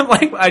 And I'm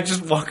like, I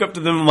just walk up to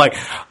them. I'm like,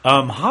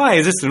 hi,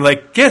 is this? And they're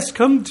like, yes,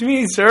 come to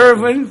me, sir.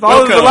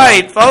 Follow the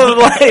light. Follow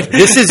the light.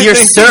 This is your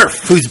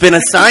serf who's been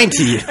assigned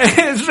to you.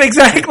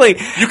 Exactly.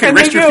 You can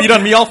rest your feet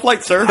on me all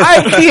flight, sir.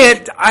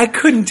 I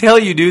couldn't tell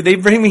you, dude. They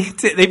bring me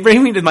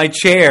to my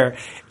chair.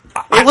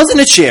 It wasn't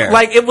a chair.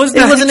 Like it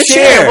wasn't a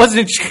chair. It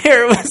wasn't a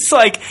chair. It was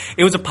like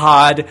it was a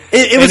pod.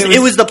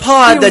 It was the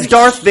pod that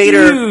Darth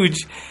Vader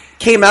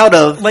came out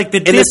of, like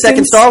in the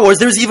second Star Wars.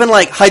 There was even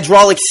like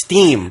hydraulic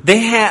steam. They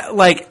had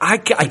like I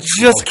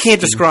just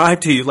can't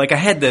describe to you. Like I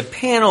had the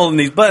panel and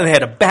these buttons. They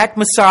had a back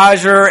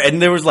massager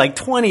and there was like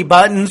 20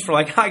 buttons for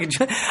like I could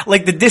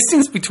like the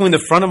distance between the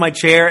front of my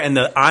chair and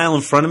the aisle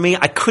in front of me.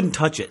 I couldn't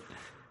touch it.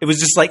 It was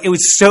just like it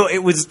was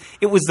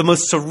the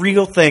most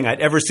surreal thing I'd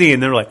ever seen.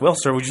 And they're like, "Well,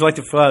 sir, would you like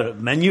to fill out a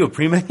menu, a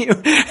pre-menu?"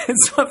 And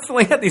so I'm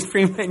filling out these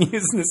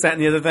pre-menus and this, that,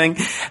 and the other thing.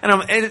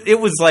 And it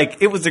was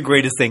the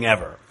greatest thing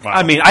ever. Wow.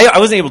 I mean, I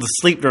wasn't able to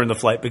sleep during the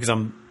flight because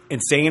I'm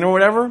insane or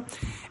whatever.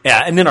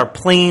 Yeah, and then our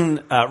plane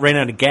ran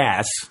out of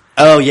gas.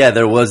 Oh, yeah,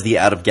 there was the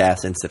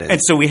out-of-gas incident. And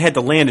so we had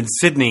to land in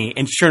Sydney,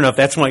 and sure enough,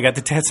 that's when I got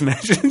the text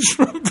message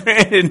from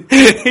Brandon.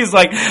 He's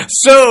like,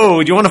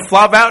 so, do you want to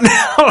flop out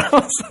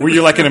now? Were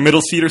you like in a middle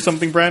seat or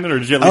something, Brandon? Or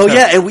did you at least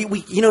and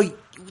we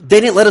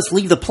they didn't let us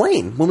leave the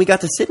plane when we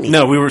got to Sydney.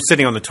 No, we were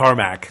sitting on the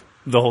tarmac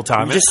the whole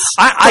time.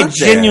 I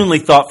genuinely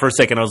thought for a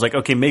second, I was like,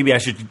 okay, maybe I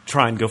should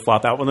try and go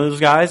flop out one of those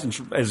guys,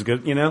 and as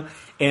good,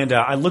 And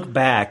I look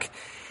back,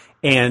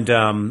 and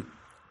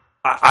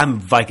I'm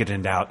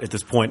Vicodined out at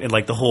this point, and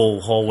like the whole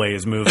hallway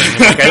is moving. And,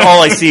 like,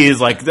 all I see is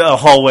like the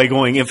hallway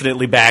going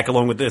infinitely back,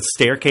 along with the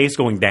staircase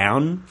going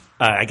down.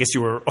 I guess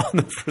you were on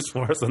the first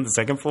floor, I was on the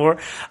second floor.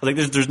 I was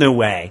like, "There's no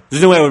way.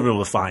 There's no way I would be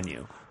able to find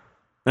you."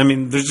 I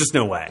mean, there's just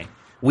no way.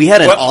 We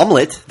had an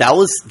omelet. That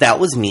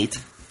was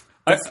neat.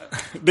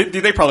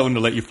 They probably wouldn't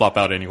have let you flop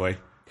out anyway.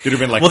 It'd have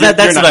been like,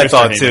 that's what I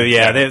thought too.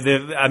 Yeah,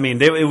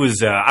 it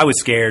was. I was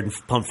scared and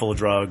pumped full of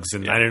drugs,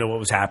 and I didn't know what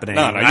was happening.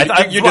 No,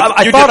 you did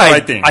the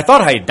right thing. I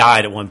thought I had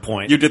died at one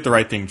point. You did the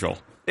right thing, Joel.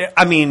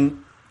 I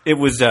mean, it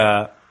was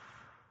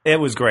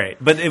great,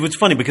 but it was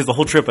funny because the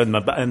whole trip in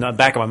the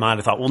back of my mind,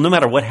 I thought, well, no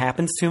matter what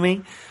happens to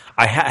me,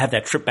 I have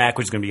that trip back,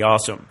 which is going to be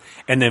awesome.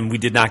 And then we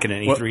did not get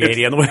an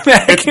E380 on the way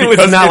back. It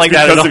was not like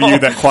that at all. Because of you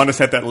that Qantas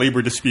had that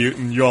labor dispute,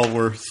 and you all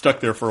were stuck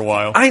there for a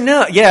while. I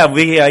know. Yeah,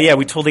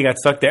 we totally got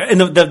stuck there.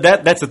 And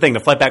that's the thing. The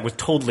flight back was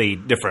totally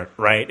different,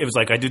 right? It was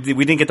like we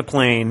didn't get the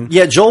plane.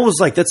 Yeah, Joel was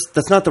like,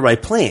 "That's not the right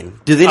plane."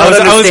 Do they not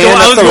understand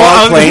that's the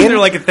wrong plane? There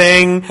like a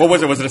thing. What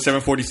was it? Was it a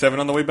 747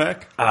 on the way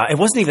back? It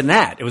wasn't even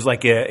that. It was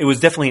like it was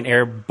definitely an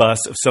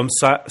Airbus of some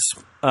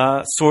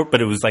sort,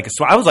 but it was like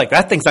I was like,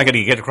 that thing's not going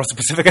to get across the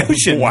Pacific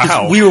Ocean.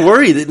 Wow. We were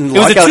worried that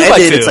lockout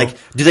ended. It's like,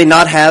 do they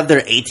not have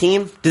their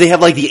A-team? Do they have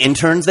like the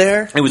interns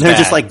there? It was They're bad.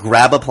 Just like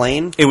grab a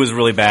plane? It was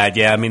really bad,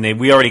 yeah. I mean,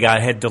 we already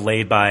had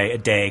delayed by a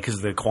day because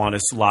of the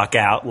Qantas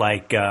lockout.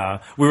 Like,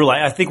 we were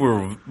like, I think we were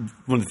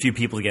one of the few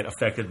people to get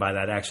affected by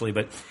that actually.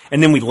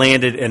 And then we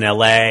landed in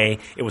LA.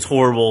 It was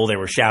horrible. They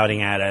were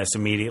shouting at us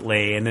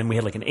immediately. And then we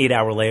had like an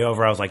 8-hour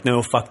layover. I was like,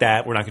 no, fuck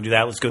that. We're not going to do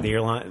that. Let's go to the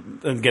airline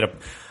and get a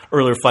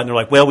earlier flight. And they're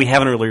like, well, we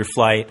have an earlier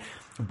flight,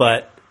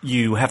 but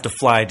you have to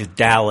fly to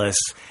Dallas,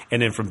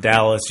 and then from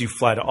Dallas you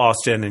fly to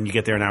Austin, and you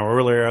get there an hour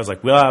earlier. I was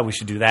like, well, we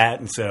should do that.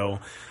 And so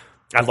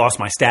I lost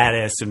my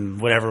status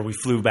and whatever. We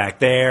flew back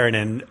there,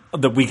 and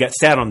then we got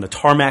sat on the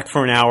tarmac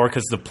for an hour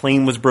because the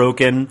plane was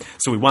broken.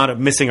 So we wound up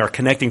missing our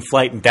connecting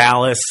flight in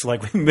Dallas.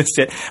 Like, we missed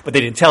it, but they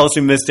didn't tell us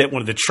we missed it.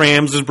 One of the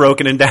trams was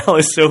broken in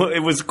Dallas, so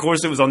it was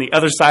on the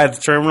other side of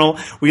the terminal.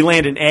 We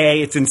land in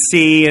A, it's in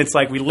C, and it's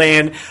like we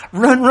land,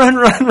 run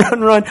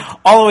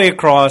all the way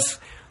across.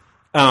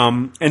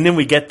 And then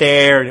we get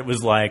there, and it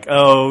was like,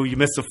 oh, you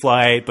missed a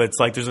flight, but it's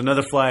like there's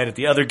another flight at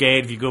the other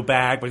gate if you go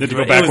back. But did you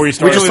go back where you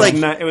started?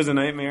 It was a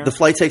nightmare. The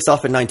flight takes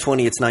off at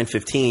 9:20. It's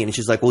 9:15, and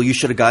she's like, well, you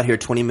should have got here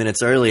 20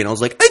 minutes early. And I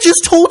was like, I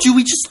just told you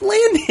we just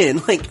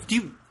landed. Like,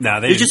 you're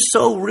just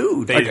so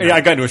rude. I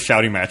got into a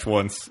shouting match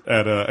once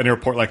at an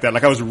airport like that.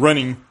 Like, I was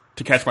running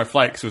to catch my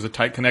flight because it was a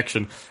tight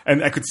connection,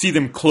 and I could see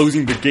them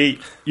closing the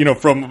gate,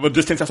 from a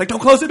distance. I was like, don't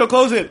close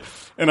it.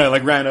 And I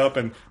like ran up,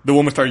 and the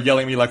woman started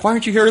yelling at me like, why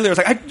aren't you here earlier? I was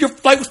like, your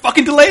flight was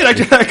fucking delayed. I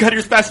got here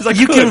as fast as I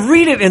could. You can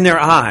read it in their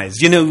eyes.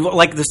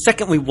 Like the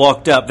second we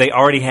walked up, they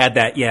already had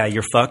that, yeah,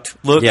 you're fucked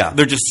look. Yeah.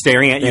 They're just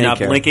staring at you, not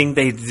blinking.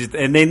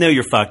 They know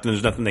you're fucked, and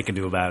there's nothing they can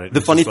do about it.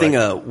 The funny thing,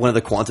 one of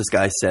the Qantas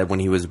guys said when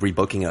he was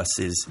rebooking us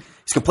is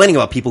he's complaining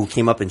about people who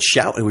came up and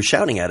were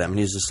shouting at him, and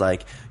he's just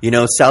like,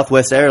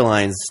 Southwest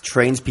Airlines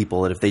trains people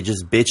people that if they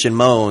just bitch and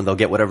moan, they'll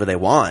get whatever they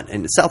want.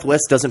 And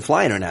Southwest doesn't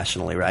fly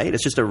internationally, right?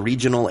 It's just a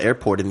regional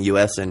airport in the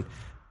U.S., and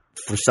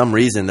for some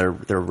reason, their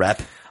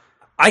rep.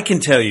 I can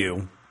tell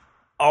you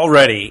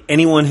already,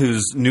 anyone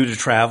who's new to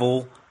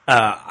travel,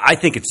 I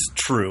think it's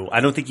true. I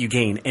don't think you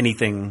gain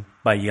anything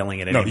by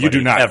yelling at anybody. No, you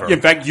do not. Ever.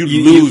 In fact, you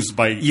lose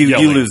by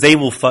yelling. You lose.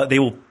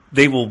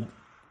 They will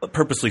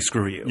purposely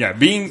screw you. Yeah,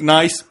 being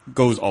nice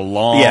goes a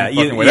long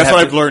fucking way. You That's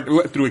what I've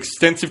learned through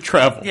extensive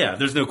travel. Yeah,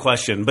 there's no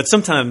question. But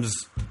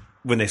sometimes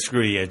when they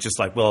screw you, it's just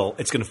like, well,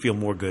 it's going to feel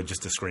more good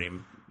just to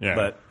scream. Yeah.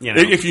 But,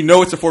 if you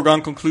know it's a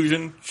foregone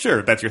conclusion,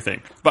 sure, that's your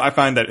thing. But I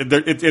find that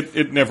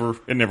it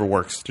never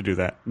works to do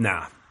that.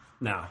 Nah.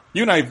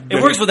 You and I...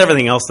 It works with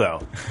everything else,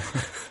 though.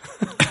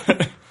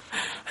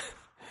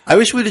 I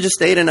wish we'd have just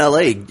stayed in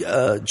L.A.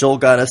 Joel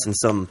got us in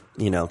some,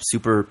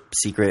 super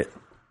secret,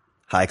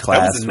 high class.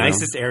 That was the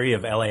nicest area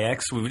of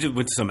LAX. We just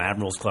went to some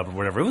Admirals Club or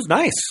whatever. It was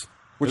nice.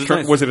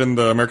 Was it in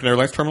the American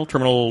Airlines terminal?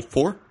 Terminal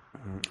 4?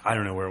 I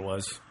don't know where it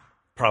was.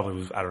 Probably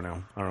was. I don't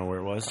know where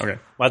it was. Okay.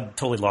 Well, I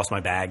totally lost my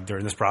bag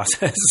during this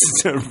process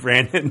to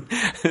Brandon.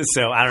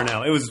 So I don't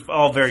know. It was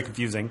all very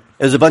confusing.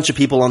 There's a bunch of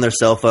people on their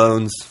cell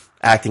phones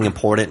acting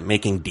important,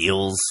 making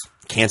deals,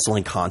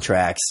 canceling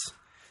contracts.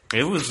 We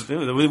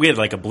had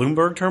like a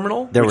Bloomberg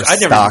terminal. There were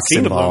I'd never stocks seen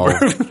involved. a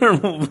Bloomberg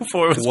terminal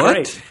before. It was What?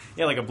 great.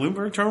 Yeah, like a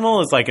Bloomberg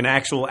terminal is like an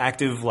actual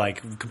active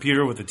like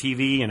computer with a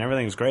TV and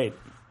everything was great.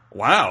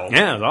 Wow.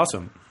 Yeah, it was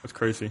awesome. That's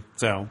crazy.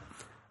 So,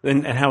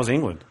 and how was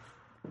England?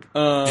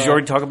 Did you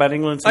already talk about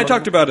England? I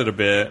talked about it a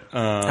bit.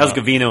 How's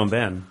Gavino and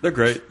Ben? They're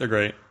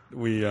great.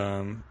 We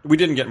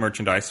didn't get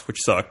merchandise, which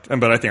sucked.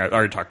 But I think I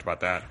already talked about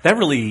that. That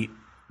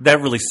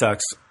really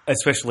sucks,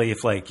 especially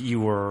if like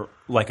you were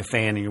like a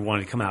fan and you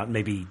wanted to come out and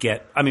maybe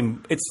get. I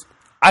mean, it's.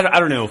 I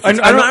don't know. I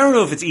don't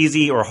know if it's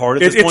easy or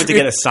hard at this point to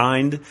get a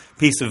signed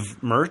piece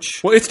of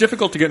merch. Well, it's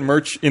difficult to get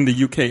merch in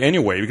the UK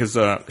anyway because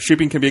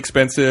shipping can be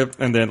expensive,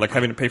 and then like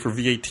having to pay for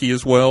VAT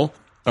as well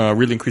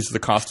really increases the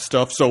cost of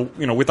stuff. So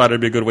we thought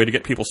it'd be a good way to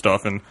get people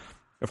stuff, and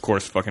of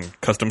course, fucking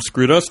customs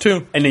screwed us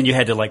too. And then you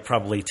had to like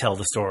probably tell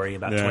the story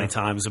about 20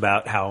 times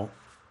about how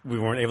we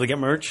weren't able to get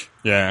merch.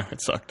 Yeah,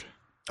 it sucked.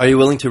 Are you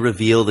willing to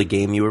reveal the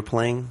game you were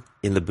playing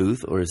in the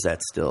booth, or is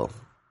that still?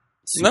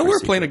 No, we were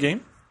playing a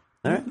game.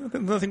 All right.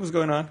 Nothing was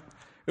going on.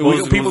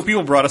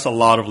 People brought us a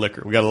lot of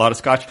liquor. We got a lot of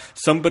scotch.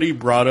 Somebody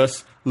brought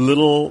us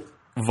little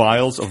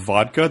vials of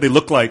vodka. They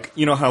look like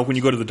how when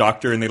you go to the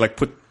doctor and they like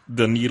put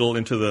the needle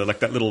into the like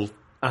that little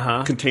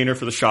container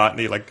for the shot and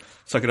they like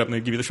suck it up and they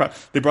give you the shot.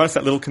 They brought us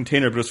that little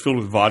container, but it was filled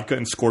with vodka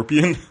and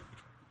scorpion.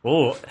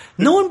 Oh,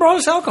 no one brought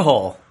us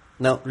alcohol.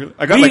 No, Really?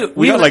 I got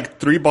we got like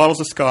 3 bottles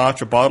of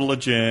scotch, a bottle of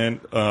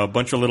gin, a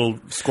bunch of little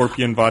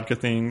scorpion vodka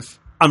things.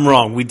 I'm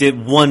wrong. We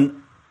did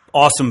one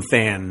awesome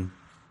fan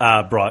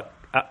brought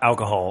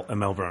alcohol in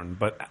Melbourne,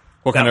 but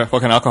What kind of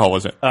alcohol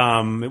was it?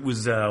 it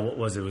was what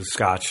was it? It was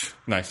scotch.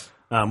 Nice.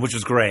 Which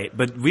was great,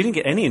 but we didn't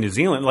get any in New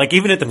Zealand. Like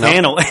even at the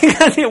panel,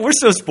 we're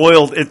so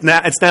spoiled. It's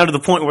now to the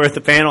point where at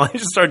the panel, I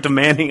just start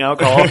demanding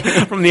alcohol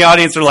from the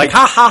audience. They're like,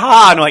 "Ha ha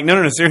ha!" And I'm like,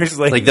 "No,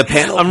 seriously." like the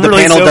panel,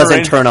 really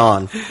doesn't turn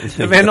on.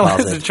 The panel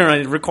doesn't turn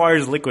on. It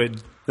requires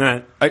liquid.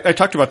 I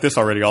talked about this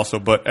already, also,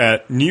 but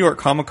at New York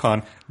Comic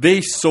Con, they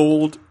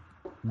sold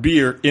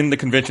beer in the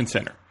convention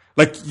center.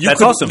 Like you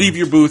could leave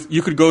your booth,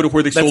 you could go to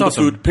where they sold the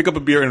food, pick up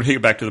a beer, and take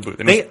it back to the booth,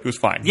 and it was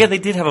fine. Yeah, they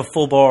did have a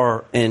full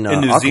bar in New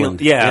Auckland.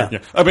 Zealand. Yeah.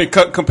 I mean,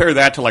 compare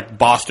that to like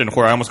Boston,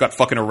 where I almost got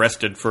fucking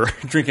arrested for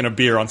drinking a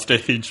beer on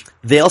stage.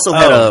 They also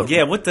had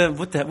what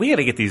the we got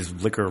to get these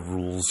liquor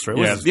rules straight.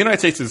 Yeah, the United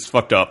States is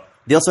fucked up.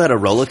 They also had a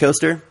roller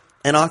coaster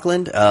in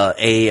Auckland,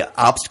 Brandon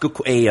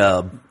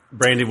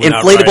would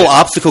not ride inflatable it.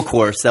 obstacle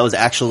course that was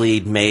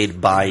actually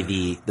made by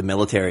the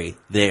military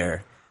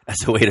there as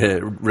a way to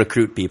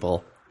recruit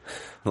people.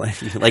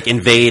 Like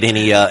invade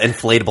any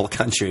inflatable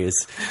countries.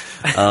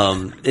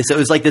 So it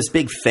was like this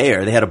big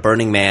fair. They had a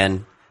Burning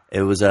Man.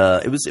 It was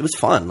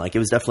fun. Like it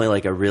was definitely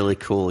like a really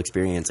cool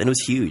experience, and it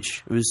was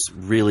huge. It was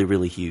really,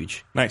 really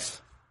huge.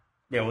 Nice.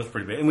 Yeah, it was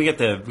pretty big. And we got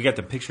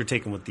the picture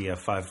taken with the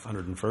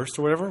 501st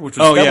or whatever, which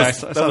was I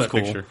saw that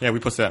cool. picture. Yeah, we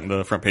put that in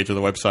the front page of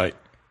the website.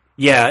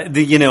 Yeah,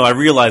 I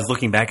realized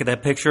looking back at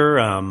that picture,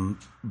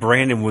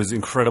 Brandon was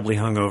incredibly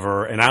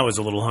hungover, and I was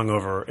a little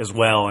hungover as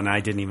well, and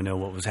I didn't even know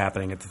what was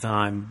happening at the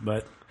time.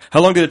 But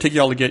how long did it take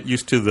y'all to get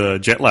used to the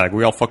jet lag? Were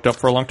we all fucked up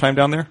for a long time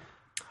down there?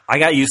 I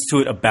got used to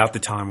it about the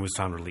time it was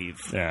time to leave.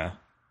 Yeah.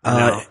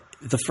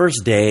 The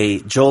first day,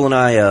 Joel and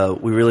I,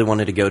 we really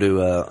wanted to go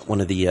to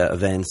one of the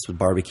events with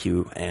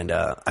barbecue, and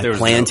I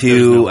planned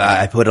to.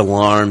 I put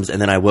alarms,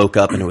 and then I woke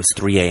up, and it was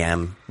 3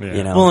 a.m.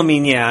 Yeah. Well,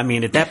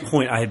 at that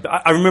point,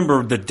 I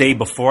remember the day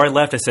before I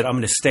left, I said, I'm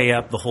going to stay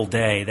up the whole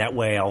day. That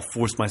way I'll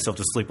force myself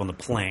to sleep on the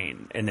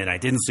plane. And then I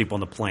didn't sleep on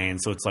the plane,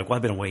 so it's like, well,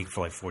 I've been awake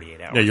for like 48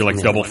 hours. Yeah, you're like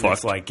double and fucked.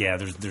 It's like, yeah,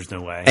 there's no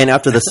way. And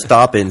after the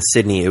stop in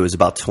Sydney, it was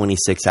about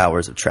 26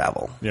 hours of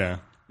travel. Yeah.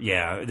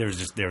 Yeah, there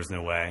was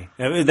no way.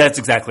 That's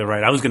exactly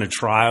right. I was going to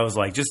try. I was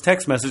like, just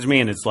text message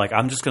me, and it's like,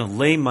 I'm just going to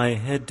lay my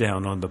head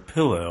down on the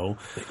pillow.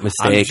 Mistake.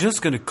 I'm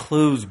just going to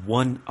close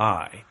one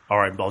eye. All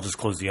right, I'll just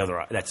close the other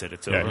eye. That's it.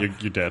 It's over. Yeah,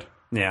 you're dead.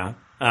 Yeah.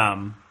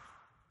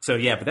 So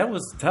yeah, but that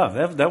was tough.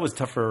 That was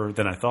tougher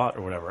than I thought,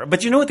 or whatever.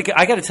 But you know what?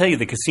 I got to tell you,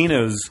 the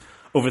casinos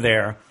over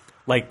there,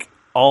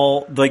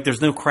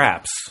 there's no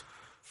craps.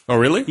 Oh,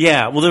 really?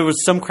 Yeah. Well, there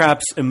was some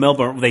craps in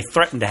Melbourne. They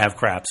threatened to have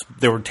craps.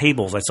 There were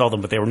tables. I saw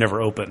them, but they were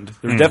never opened.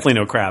 There was definitely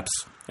no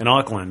craps in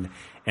Auckland,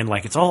 and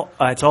it's all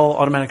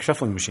automatic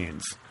shuffling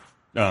machines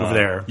over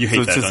there. You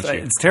hate so that, don't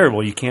you? It's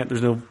terrible. You can't.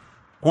 There's no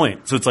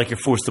point. So it's like you're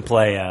forced to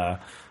play.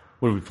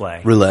 What did we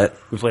play? Roulette.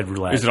 We played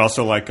roulette. Is it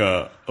also like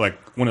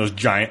one of those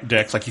giant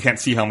decks? Like you can't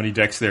see how many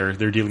decks they're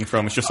dealing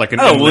from. It's just like an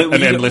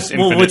endless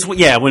infinite.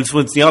 When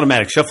it's the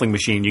automatic shuffling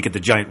machine, you get the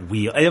giant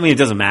wheel. I mean, it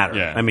doesn't matter.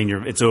 Yeah. I mean,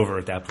 it's over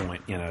at that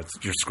point.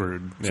 You're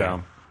screwed. Yeah.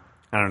 So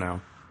I don't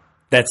know.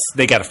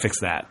 They got to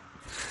fix that.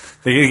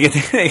 They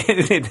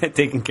get that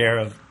taken care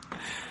of.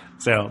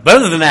 So, but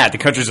other than that, the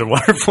countries are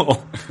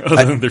wonderful.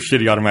 Other than their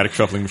shitty automatic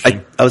shuffling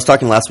machine. I was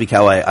talking last week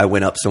how I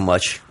went up so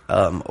much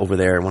over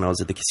there when I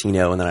was at the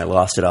casino, and then I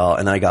lost it all,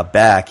 and then I got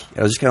back.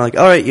 I was just kind of like,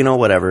 all right,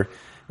 whatever. It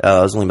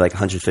was only like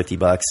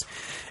 $150,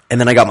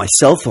 and then I got my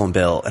cell phone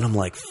bill, and I'm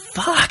like,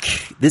 fuck,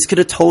 this could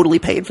have totally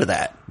paid for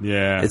that.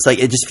 Yeah, it's like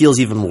it just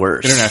feels even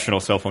worse. International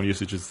cell phone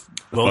usage is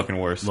the fucking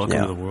worst. Welcome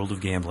to the world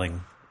of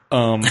gambling.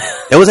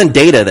 It wasn't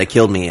data that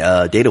killed me.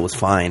 Data was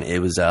fine.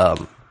 It was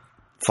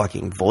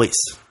fucking voice.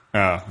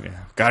 Oh,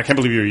 yeah. God, I can't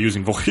believe you were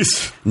using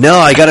voice. No,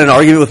 I got in an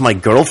argument with my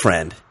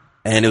girlfriend,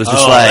 and it was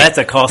just that's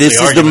a costly this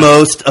argument. is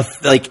the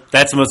most,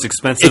 that's the most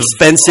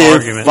expensive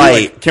argument.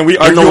 Fight can we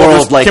in argue the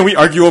world. Can we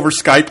argue over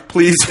Skype,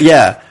 please?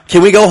 Yeah.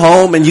 Can we go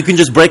home and you can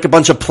just break a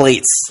bunch of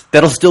plates?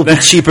 That'll still be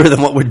cheaper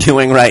than what we're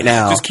doing right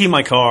now. Just key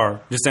my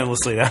car just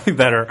endlessly. That'd be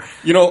better.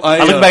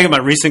 I look back at my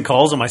recent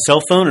calls on my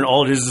cell phone, and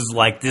all it is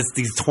like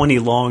these 20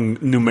 long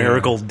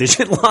numerical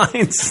digit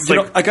lines.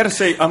 I got to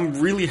say, I'm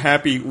really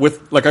happy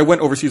with. I went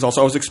overseas.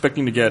 Also, I was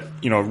expecting to get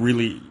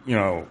really.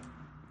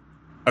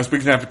 I was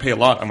expecting to have to pay a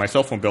lot on my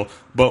cell phone bill,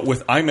 but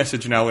with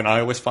iMessage now in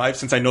iOS 5,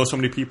 since I know so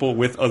many people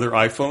with other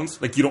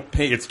iPhones, you don't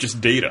pay. It's just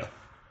data.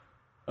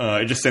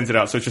 It just sends it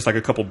out, so it's just like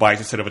a couple bytes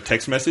instead of a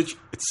text message.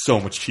 It's so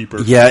much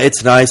cheaper. Yeah,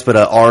 it's nice, but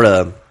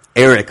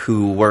Eric,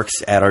 who works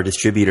at our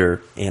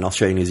distributor in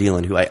Australia, New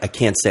Zealand, who I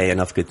can't say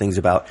enough good things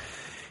about,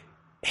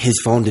 his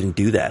phone didn't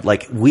do that.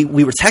 We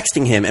were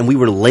texting him, and we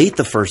were late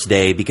the first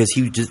day because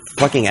he just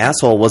fucking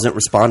asshole wasn't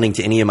responding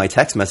to any of my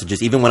text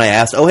messages. Even when I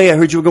asked, oh, hey, I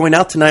heard you were going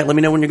out tonight. Let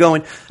me know when you're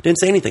going. Didn't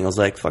say anything. I was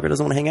like, fucker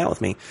doesn't want to hang out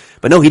with me.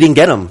 But no, he didn't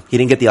get them. He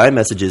didn't get the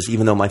iMessages,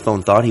 even though my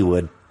phone thought he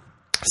would.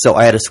 So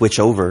I had to switch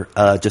over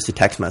just to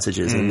text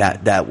messages, and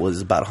that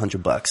was about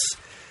 $100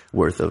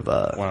 worth of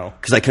wow,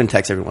 because I couldn't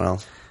text everyone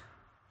else.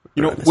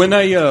 When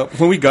I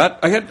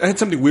had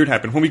something weird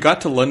happen when we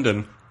got to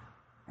London.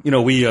 We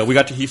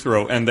got to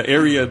Heathrow, and the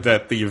area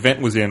that the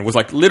event was in was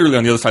literally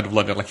on the other side of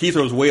London.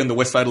 Heathrow was way on the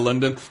west side of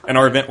London, and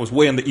our event was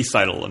way on the east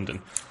side of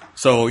London.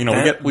 So we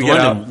get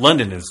out.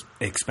 London is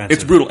expensive.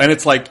 It's brutal, and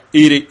it's 8.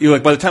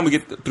 By the time we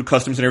get through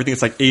customs and everything,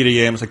 it's 8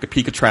 a.m. It's the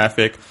peak of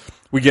traffic.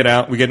 We get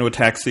out, we get into a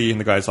taxi, and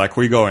the guy's like,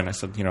 where are you going? I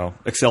said,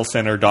 Excel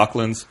Center,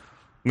 Docklands.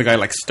 And the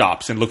guy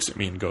stops and looks at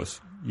me and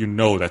goes,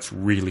 that's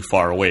really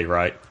far away,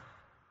 right?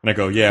 And I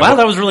go, yeah. Wow,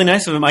 that was really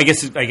nice of him. I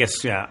guess,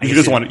 yeah. He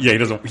doesn't want. Yeah, he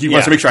doesn't. He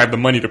wants to make sure I have the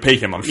money to pay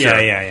him. I'm sure.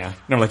 Yeah.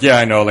 And I'm like, yeah,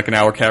 I know, an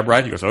hour cab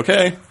ride. He goes,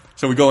 okay.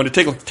 So we go, and it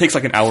takes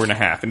an hour and a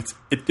half, and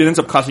it ends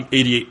up costing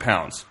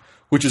 £88,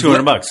 which is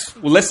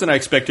 $200. Less than I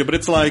expected, but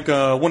it's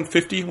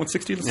 150,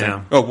 160. Let's say.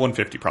 Oh,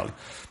 150 probably.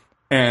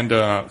 And so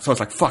I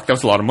was like, fuck, that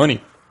was a lot of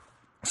money.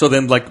 So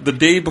then,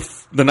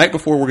 the night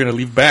before we're going to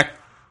leave back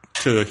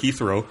to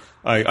Heathrow,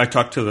 I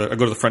go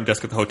to the front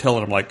desk at the hotel,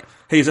 and I'm like,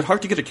 hey, is it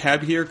hard to get a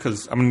cab here?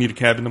 Because I'm going to need a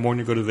cab in the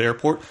morning to go to the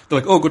airport. They're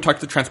like, oh, go talk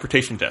to the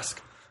transportation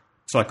desk.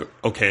 So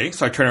okay.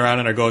 So I turn around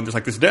and I go, and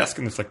there's this desk,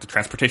 and it's the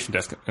transportation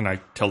desk. And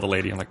I tell the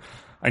lady, I'm like,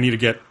 I need to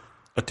get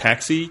a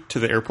taxi to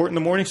the airport in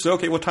the morning. She said,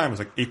 okay, what time? I was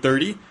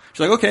 8:30. She's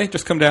like, okay,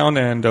 just come down,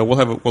 and we'll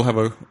have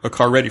a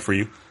car ready for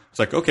you. It's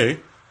okay.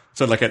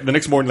 So the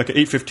next morning, at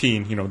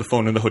 8:15, the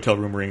phone in the hotel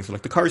room rings.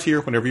 The car's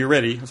here whenever you're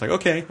ready. I was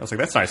okay. I was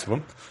that's nice of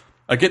them.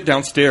 I get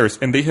downstairs,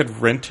 and they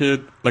had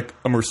rented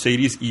a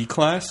Mercedes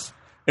E-Class,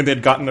 and they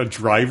had gotten a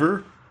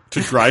driver to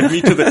drive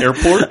me to the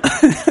airport.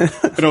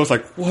 And I was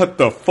like, what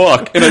the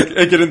fuck? And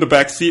I get in the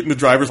back seat, and the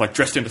driver's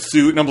dressed in a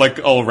suit, and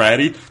I'm all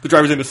ratty. The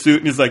driver's in a suit,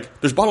 and he's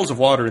like, there's bottles of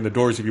water in the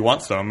doors if you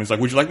want some. He's like,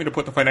 would you like me to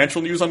put the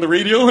financial news on the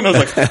radio? And I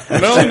was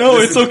like, no,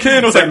 it's okay.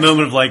 And I was that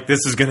moment of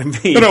this is going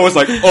to be. And I was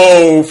like,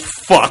 oh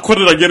fuck, what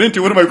did I get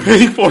into? What am I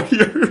paying for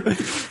here?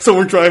 So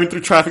we're driving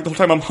through traffic the whole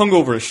time. I'm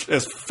hungover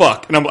as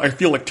fuck, and I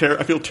feel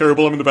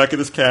terrible. I'm in the back of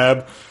this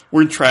cab.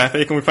 We're in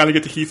traffic, and we finally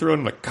get to Heathrow,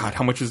 and I'm like, God,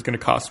 how much is it going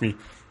to cost me?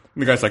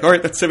 And the guy's like, all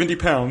right, that's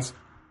 £70.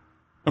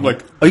 I'm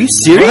like, are you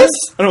serious?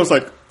 What? And I was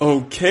like,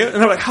 okay.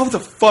 And I'm like, how the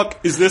fuck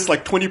is this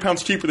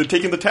 £20 cheaper than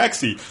taking the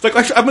taxi?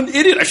 I'm an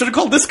idiot. I should have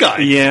called this guy.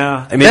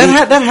 Yeah. I mean,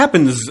 that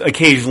happens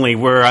occasionally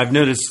where I've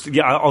noticed,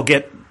 I'll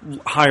get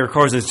higher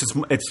cars and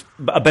it's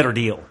a better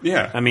deal.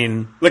 Yeah. I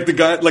mean, the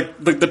guy,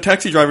 the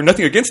taxi driver,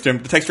 nothing against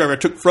him. The taxi driver I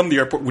took from the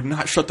airport would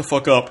not shut the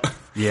fuck up.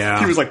 Yeah.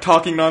 He was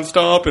talking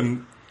nonstop,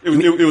 and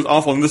it was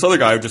awful. And this other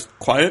guy was just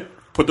quiet,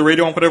 put the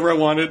radio on whatever I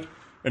wanted.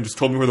 and just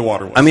told me where the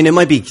water was. I mean, it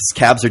might be 'cause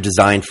cabs are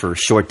designed for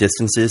short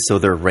distances, so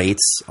their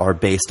rates are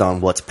based on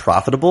what's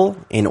profitable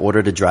in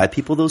order to drive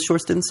people those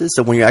short distances.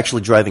 So when you're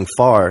actually driving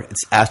far,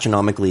 it's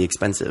astronomically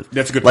expensive.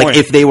 That's a good point. Like,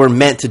 if they were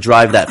meant to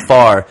drive that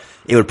far,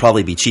 it would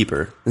probably be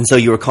cheaper. And so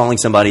you were calling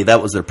somebody,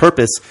 that was their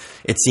purpose.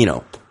 It's,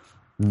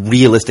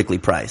 realistically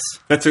priced.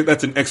 That's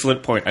an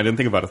excellent point. I didn't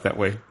think about it that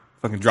way.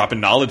 Fucking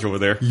dropping knowledge over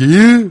there.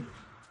 Yeah.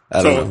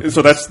 I don't know.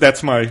 So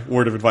that's my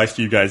word of advice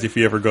to you guys. If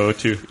you ever go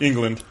to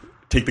England,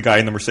 take the guy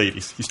in the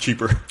Mercedes. He's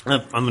cheaper.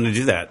 I'm going to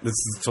do that. This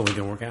is totally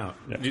going to work out.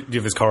 Yeah. Do you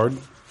have his card?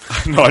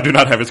 No, I do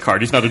not have his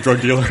card. He's not a drug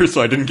dealer,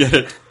 so I didn't get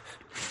it.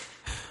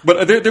 But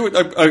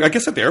I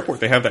guess at the airport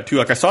they have that too.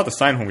 Like, I saw the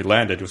sign when we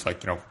landed. It was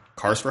like,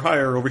 cars for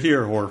hire over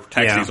here or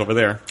taxis over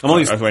there. I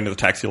was going to the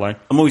taxi line.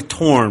 I'm always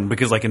torn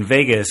because, like, in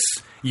Vegas,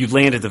 you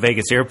land at the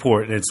Vegas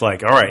airport and it's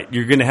like, all right,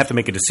 you're going to have to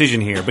make a decision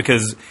here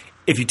because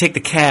if you take the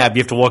cab,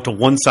 you have to walk to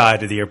one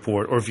side of the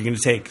airport, or if you're going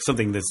to take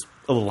something that's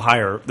a little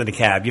higher than a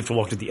cab, you have to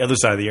walk to the other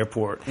side of the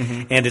airport.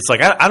 Mm-hmm. And it's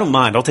like, I don't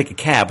mind. I'll take a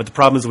cab. But the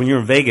problem is when you're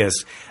in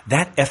Vegas,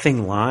 that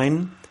effing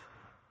line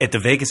at the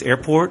Vegas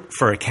airport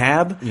for a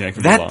cab,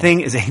 that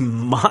thing is a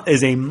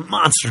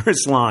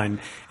monstrous line.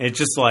 And it's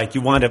just like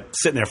you wind up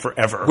sitting there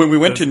forever. When we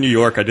went to New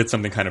York, I did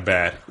something kind of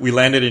bad. We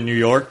landed in New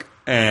York,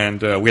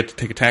 and we had to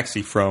take a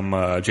taxi from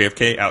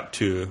JFK out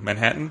to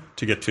Manhattan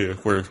to get to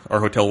where our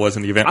hotel was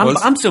and the event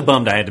was. I'm so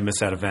bummed I had to miss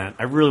that event.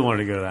 I really wanted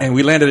to go to that. And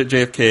we landed at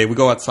JFK. We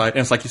go outside,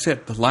 and it's like you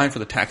said, the line for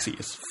the taxi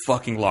is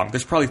fucking long.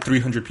 There's probably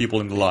 300 people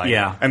in the line.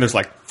 Yeah. And there's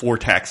like 4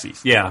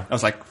 taxis. Yeah. I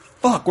was like,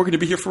 fuck, we're going to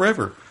be here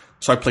forever.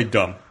 So I played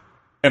dumb.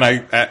 And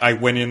I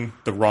went in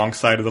the wrong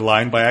side of the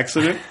line by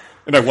accident.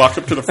 And I walked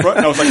up to the front,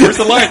 and I was like, where's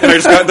the line? And I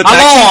just got in the taxi.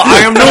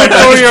 I am known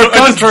for your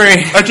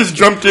country. I just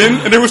jumped in,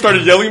 and everyone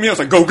started yelling at me. I was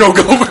like, go, go,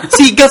 go.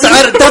 See, that's what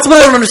I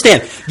don't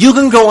understand. You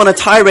can go on a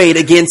tirade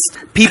against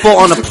people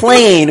on a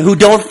plane who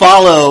don't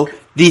follow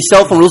these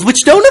cell phone rules,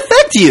 which don't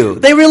affect you.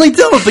 They really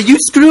don't, but you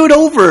screwed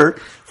over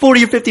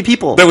 40 or 50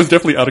 people. That was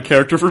definitely out of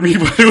character for me,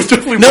 but it was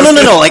definitely No.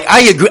 Like,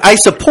 I agree. I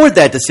support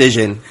that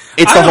decision.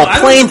 It's the whole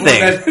plane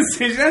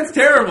thing. That's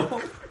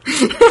terrible.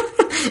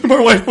 My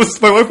wife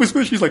was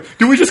good. She's like,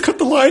 "Did we just cut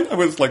the line?" I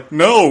was like,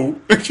 "No."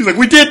 And she's like,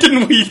 "We did,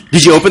 didn't we?"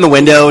 Did you open the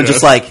window and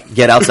just like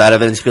get outside of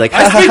it and just be like,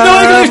 I speak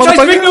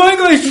no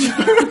English.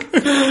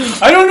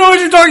 I don't know what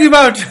you're talking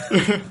about.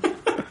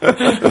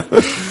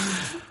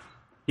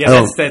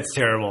 Yeah, that's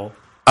terrible.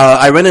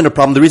 I ran into a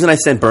problem. The reason I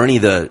sent Bernie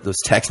those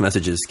text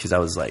messages because I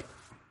was like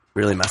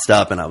really messed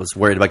up and I was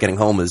worried about getting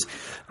home is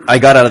I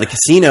got out of the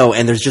casino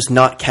and there's just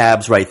not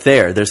cabs right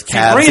there. There's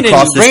cabs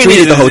across the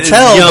street at the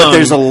hotel, but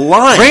there's a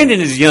line.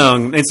 Brandon is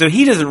young, and so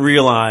he doesn't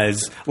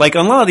realize, like,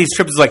 on a lot of these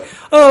trips, it's like,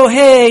 oh,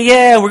 hey,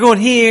 yeah, we're going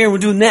here, we're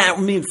doing that,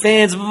 we're meeting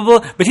fans, blah, blah,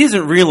 blah. But he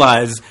doesn't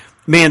realize,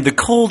 man, the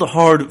cold,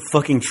 hard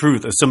fucking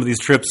truth of some of these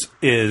trips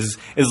is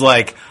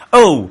like,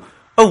 oh,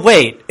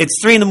 wait,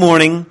 it's 3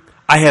 a.m,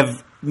 I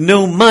have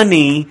no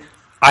money,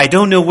 I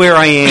don't know where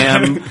I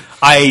am.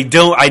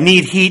 I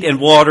need heat and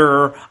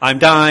water. I'm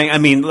dying.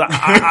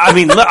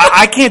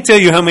 I can't tell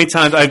you how many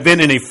times I've been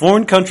in a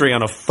foreign country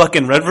on a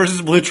fucking red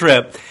versus blue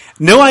trip.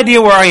 No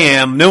idea where I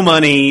am. No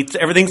money.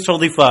 Everything's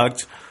totally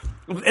fucked.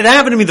 It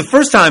happened to me the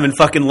first time in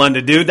fucking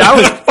London, dude. I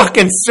was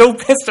fucking so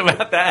pissed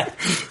about that.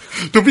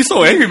 Don't be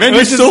so angry, man.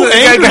 You're so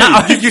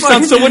angry. You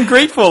sound so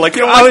ungrateful. Like,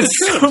 you don't I was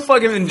so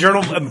fucking in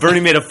journal. Bernie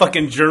made a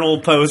fucking journal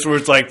post where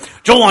it's like,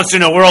 Joel wants to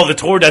know where all the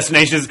tour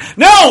destinations.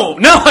 No,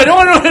 I don't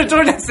want to know what the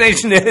tour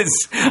destination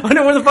is. I want to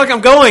know where the fuck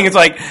I'm going. It's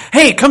like,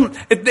 hey, come.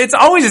 It's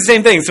always the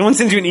same thing. Someone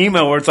sends you an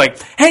email where it's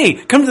like, hey,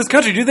 come to this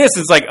country, do this.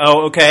 It's like,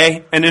 oh,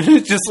 okay. And then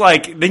it's just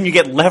like, then you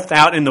get left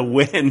out in the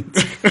wind.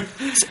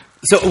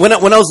 So when I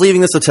was leaving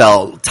this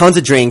hotel, tons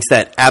of drinks,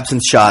 that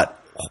absinthe shot,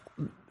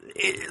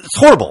 it's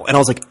horrible. And I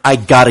was like, I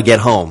gotta get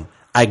home.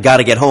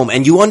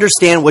 And you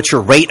understand what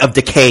your rate of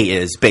decay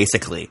is,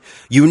 basically.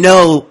 You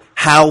know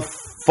how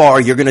far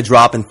you're going to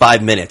drop in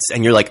 5 minutes.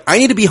 And you're like, I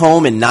need to be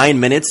home in 9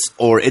 minutes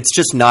or it's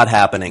just not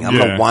happening. I'm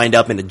going to wind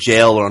up in a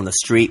jail or on the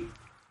street.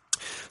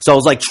 So I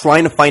was like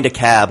trying to find a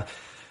cab.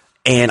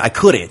 And I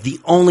couldn't. The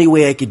only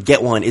way I could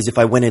get one is if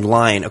I went in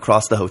line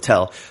across the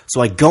hotel. So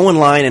I go in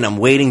line and I'm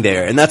waiting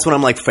there. And that's when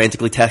I'm like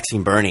frantically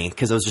texting Bernie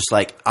because I was just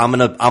like, I'm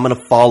gonna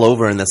fall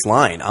over in this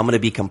line. I'm gonna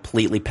be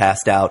completely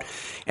passed out.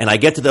 And I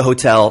get to the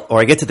hotel, or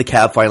I get to the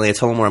cab finally. I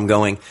tell him where I'm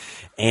going,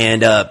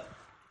 and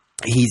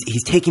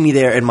he's taking me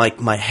there, and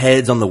my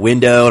head's on the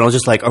window, and I was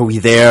just like, are we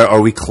there?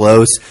 Are we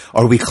close?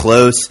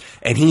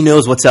 And he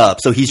knows what's up.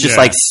 So he's just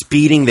like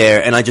speeding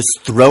there, and I just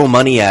throw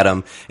money at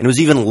him. And it was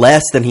even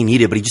less than he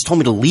needed, but he just told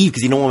me to leave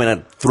because he didn't want me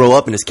to throw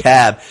up in his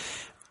cab.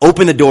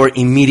 Open the door,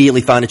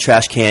 immediately find a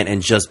trash can,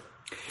 and just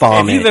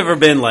vomit. If you've ever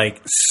been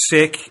like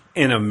sick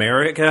in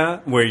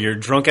America where you're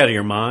drunk out of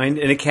your mind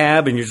in a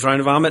cab and you're trying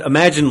to vomit,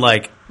 imagine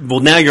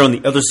now you're on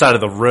the other side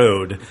of the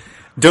road.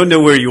 Don't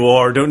know where you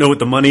are, don't know what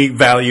the money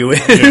value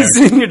is,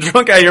 and you're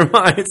drunk out of your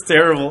mind. It's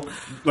terrible.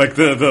 Like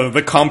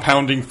the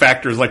compounding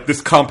factors, like this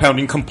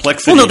compounding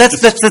complexity. Well, no, that's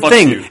the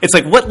thing. It's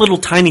like, what little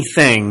tiny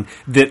thing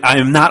that I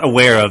am not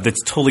aware of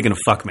that's totally going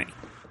to fuck me?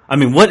 I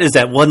mean, what is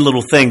that one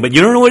little thing? But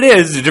you don't know what it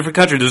is. It's a different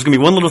country. There's going to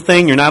be one little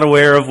thing you're not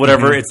aware of,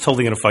 whatever. Mm-hmm. It's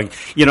totally going to fuck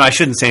you. I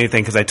shouldn't say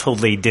anything because I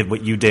totally did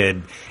what you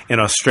did in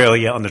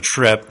Australia on the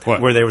trip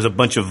where there was a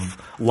bunch of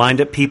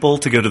lined up people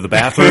to go to the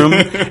bathroom.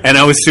 And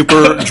I was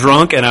super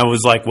drunk and I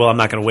was like, well, I'm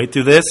not going to wait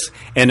through this.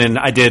 And then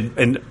I did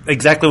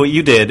exactly what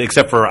you did,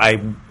 except for I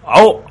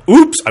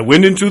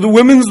went into the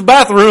women's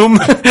bathroom.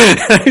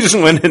 I just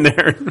went in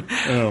there.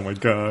 Oh, my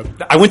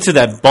God. I went to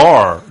that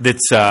bar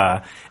that's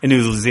in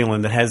New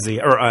Zealand that has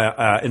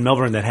in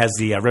Melbourne that has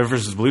the Red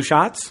versus Blue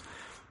shots.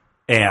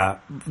 They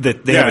have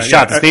a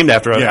shot that's named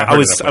after it. I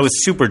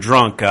was super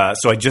drunk,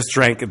 so I just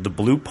drank the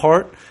blue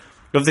part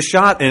of the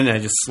shot, and I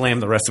just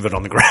slammed the rest of it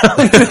on the ground.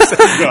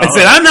 I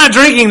said, I'm not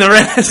drinking the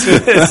rest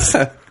of this.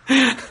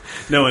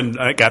 No one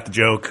got the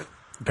joke,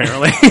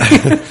 apparently.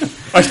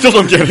 I still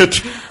don't get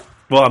it.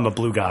 Well, I'm a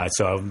blue guy,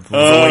 so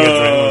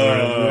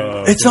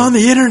it's on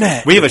the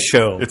internet. We have a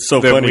show. It's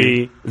so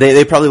funny.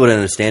 They probably wouldn't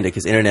understand it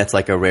because internet's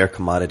like a rare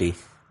commodity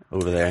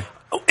over there.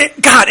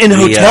 God, in the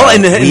hotel,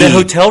 in the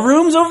hotel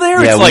rooms over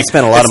there, yeah, it's we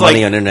spent a lot of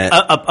money on internet.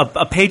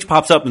 A page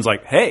pops up and it's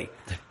like, "Hey,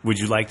 would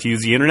you like to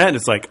use the internet?" And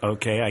it's like,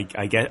 "Okay,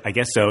 I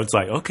guess so." It's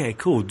like, "Okay,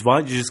 cool. Why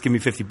don't you just give me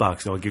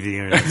 $50 and I'll give you the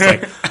internet?"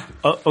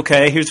 It's like,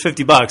 "Okay, here's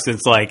 $50."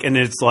 And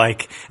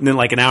and then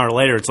like an hour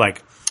later, it's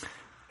like,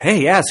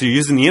 hey, yeah, so you're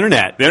using the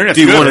internet. The internet's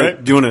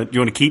right? Do you want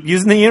to keep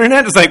using the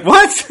internet? It's like,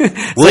 what?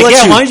 It's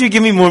why don't you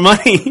give me more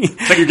money?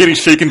 It's like you're getting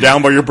shaken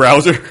down by your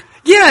browser.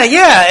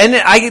 Yeah, and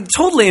and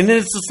then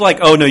it's just like,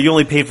 oh no, you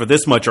only paid for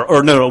this much,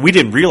 or no, we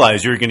didn't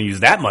realize you were going to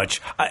use that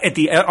much.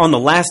 On the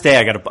last day,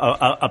 I got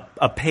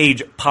a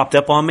page popped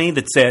up on me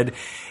that said,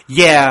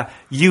 yeah,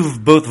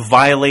 you've both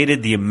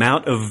violated the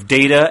amount of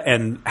data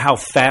and how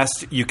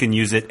fast you can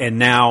use it, and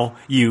now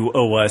you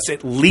owe us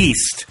at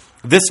least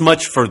this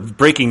much for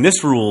breaking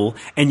this rule,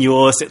 and you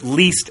owe us at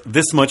least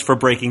this much for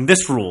breaking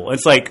this rule.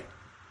 It's like,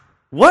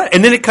 what?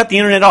 And then it cut the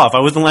internet off. I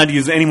wasn't allowed to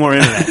use any more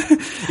internet.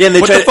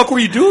 What the fuck were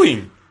you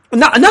doing?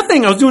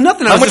 Nothing. I was doing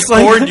nothing. How much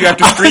porn do you have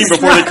to stream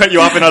before they cut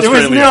you off in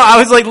Australia? I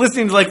was like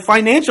listening to like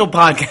financial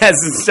podcasts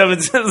and stuff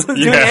instead of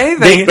doing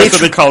anything. That's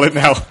what they call it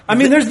now. I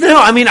mean,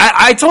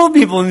 I told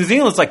people in New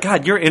Zealand, it's like,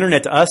 God, your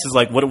internet to us is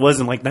like what it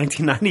was in like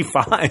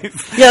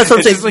 1995. Yeah, that's what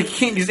I'm saying. It's like you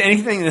can't use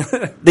anything.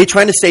 They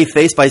trying to save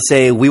face by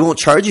saying we won't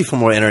charge you for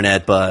more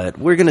internet, but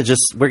we're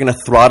gonna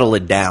throttle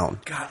it down.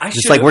 God,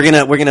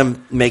 we're gonna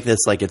make this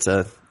like it's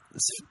a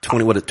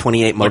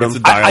 28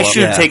 modem. I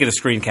should have taken a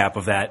screen cap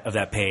of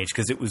that page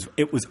because it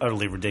was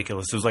utterly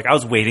ridiculous. It was like I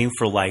was waiting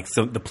for like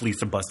the police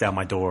to bust down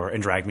my door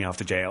and drag me off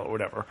to jail or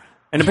whatever.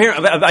 And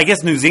apparently, I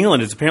guess New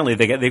Zealand is apparently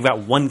they've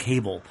got one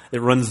cable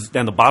that runs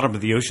down the bottom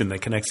of the ocean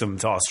that connects them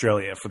to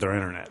Australia for their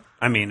internet.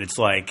 I mean, it's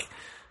like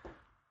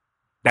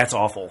that's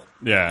awful.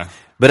 Yeah,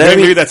 but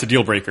maybe that's a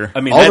deal breaker. I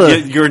mean,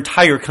 your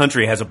entire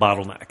country has a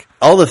bottleneck.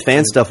 All the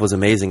fan stuff was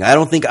amazing. I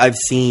don't think I've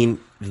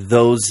seen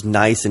those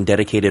nice and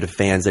dedicated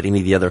fans at any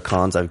of the other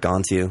cons I've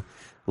gone to.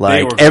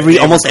 Like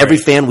almost every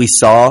fan we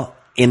saw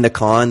in the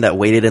con that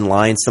waited in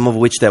line, some of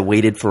which that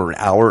waited for an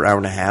hour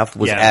and a half,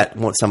 was at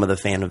some of the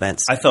fan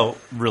events. I felt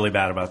really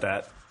bad about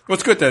that. Well,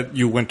 it's good that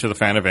you went to the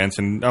fan events,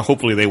 and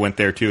hopefully they went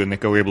there too, and they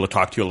were able to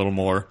talk to you a little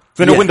more.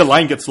 So when the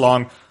line gets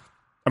long,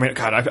 I mean,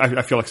 God,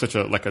 I feel like such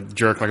a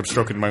jerk, like I'm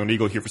stroking my own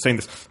ego here for saying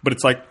this. But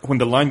it's like when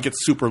the line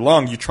gets super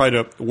long, you try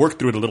to work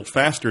through it a little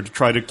faster to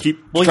try to to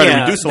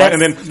reduce the line,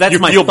 and then that's you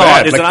my feel thought.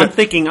 bad. Is that I'm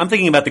thinking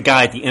about the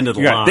guy at the end of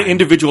the line. The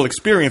individual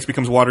experience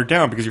becomes watered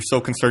down because you're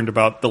so concerned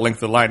about the length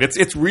of the line.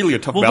 It's really a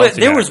tough balance.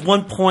 There was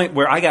one point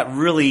where I got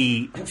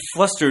really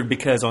flustered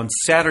because on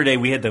Saturday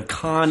we had the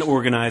con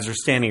organizer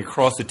standing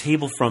across the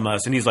table from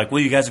us, and he's like,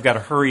 "Well, you guys have got to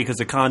hurry because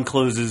the con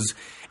closes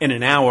in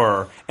an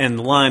hour," and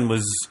the line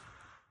was.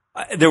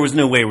 There was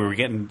no way we were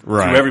getting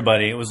through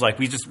everybody. It was like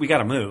we got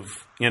to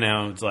move.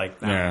 It's like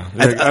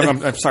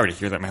I'm sorry to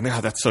hear that, man.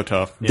 That's so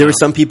tough. There were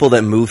some people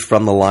that moved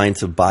from the line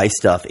to buy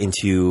stuff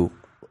into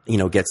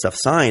get stuff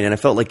signed, and I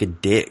felt like a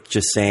dick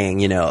just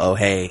saying oh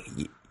hey,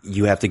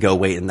 you have to go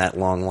wait in that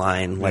long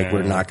line. Like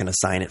we're not going to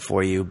sign it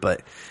for you,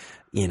 but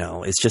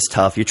it's just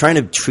tough. You're trying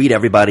to treat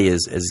everybody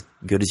as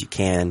good as you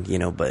can,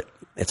 but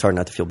it's hard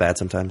not to feel bad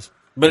sometimes.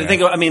 But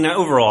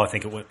overall, I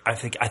think it went.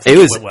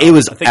 It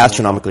was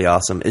astronomically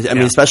awesome. I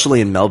mean, especially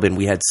in Melbourne,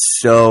 we had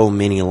so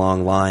many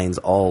long lines.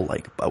 All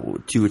like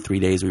about 2 or 3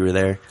 days we were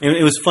there.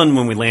 It was fun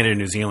when we landed in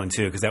New Zealand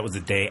too, because that was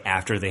the day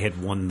after they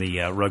had won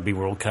the Rugby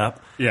World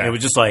Cup. Yeah, it was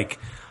just like.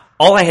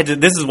 All I had to.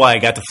 This is why I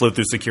got to float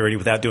through security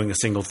without doing a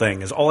single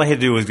thing. Is all I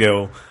had to do was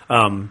go,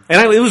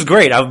 it was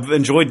great. I've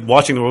enjoyed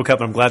watching the World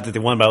Cup, and I'm glad that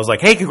they won. But I was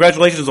like, "Hey,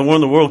 congratulations on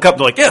winning the World Cup!"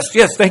 They're like, "Yes,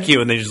 thank you,"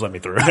 and they just let me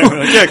through.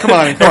 Yeah, come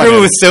on. Everyone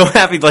was so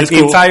happy. Like the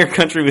entire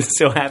country was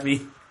so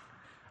happy.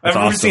 I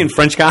remember seeing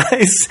French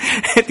guys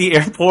at the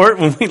airport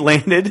when we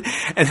landed,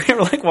 and they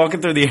were like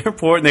walking through the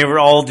airport, and they were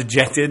all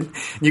dejected.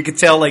 You could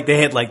tell like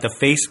they had like the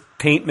face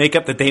paint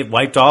makeup that they had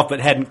wiped off, but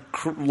hadn't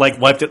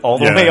wiped it all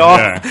the way off.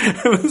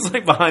 Yeah. It was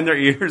like behind their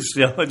ears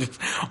still. Just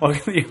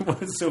walking through the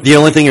airport. The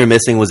only thing you're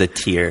missing was a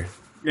tear.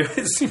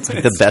 It's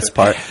like the best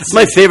part. It's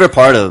my favorite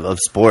part of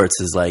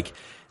sports is like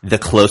the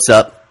close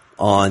up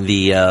on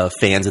the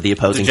fans of the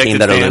opposing team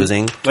Dejected that are fan.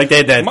 losing. Like they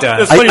had that.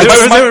 That's funny.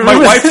 My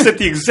wife said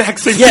the exact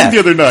same thing the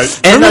other night.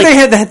 And Remember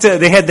like,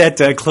 they had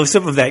that close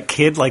up of that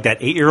kid, like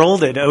that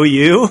 8-year-old at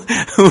OU,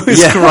 who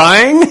was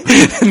crying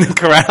in the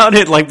crowd.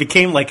 It like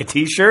became like a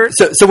T-shirt.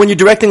 So when you're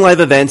directing live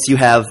events, you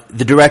have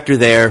the director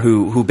there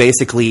who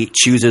basically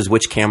chooses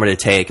which camera to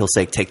take. He'll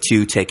say take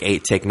 2, take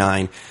 8, take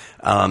 9.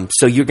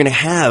 So you're going to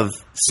have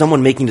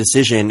someone making a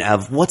decision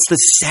of what's the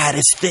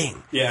saddest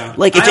thing. Yeah.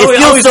 Like, it I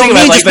feels always so think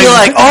mean about, just like, be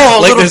like, oh,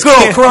 like little this girl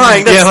kid-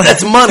 crying.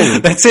 That's money.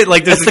 That's it.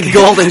 Like That's the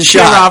golden camera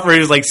shot.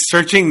 operator is like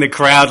searching the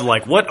crowd,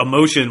 like what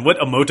emotion, what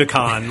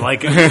emoticon,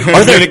 like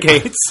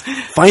communicates.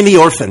 Find the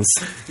orphans.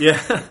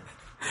 Yeah.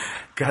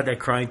 God, that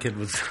crying kid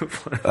was so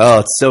funny. Oh,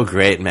 it's so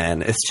great,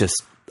 man. It's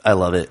just, I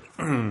love it.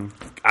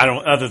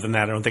 Other than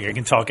that, I don't think I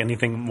can talk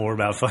anything more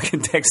about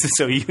fucking Texas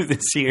OU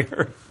this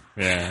year.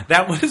 Yeah.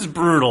 That was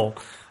brutal.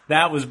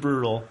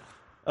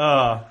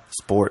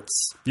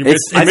 Sports. You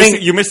missed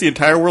the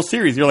entire World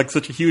Series. You're like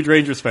such a huge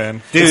Rangers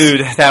fan.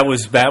 Dude, that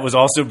was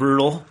also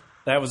brutal.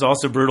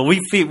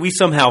 We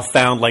somehow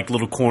found like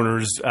little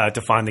corners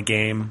to find the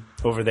game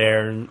over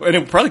there. And it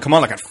would probably come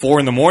on like at 4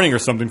 a.m. or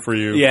something for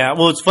you. Yeah,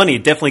 well, it's funny.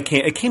 It definitely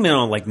came in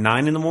on like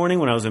 9 a.m.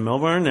 when I was in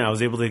Melbourne, and I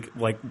was able to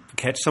like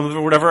catch some of it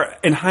or whatever.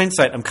 In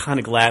hindsight, I'm kind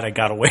of glad I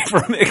got away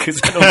from it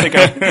because I don't think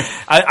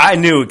I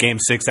knew at Game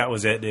 6 that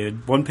was it,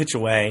 dude. One pitch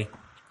away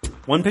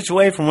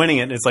from winning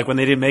it. It's like when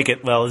they didn't make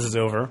it. Well, this is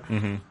over.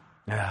 Mm-hmm.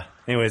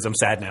 Anyways, I'm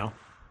sad now.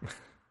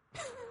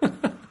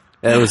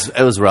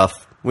 It was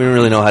rough. We didn't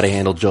really know how to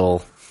handle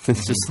Joel.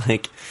 It's just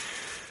like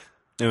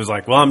It was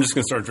like, well, I'm just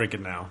gonna start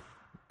drinking now.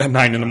 At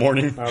 9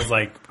 a.m. I was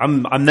like,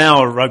 I'm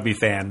now a rugby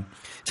fan.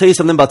 tell you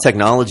something about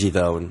technology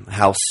though, and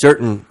how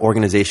certain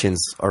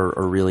organizations are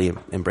really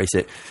embrace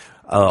it.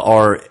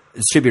 Our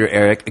distributor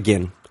Eric,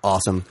 again,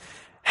 awesome,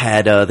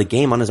 had the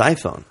game on his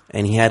iPhone,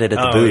 and he had it at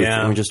the booth. Yeah.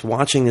 And we're just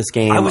watching this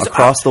game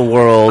across the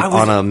world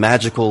on a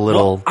magical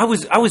little. I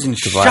was in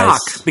device. shock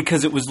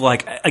because it was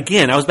like,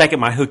 again, I was back at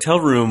my hotel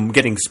room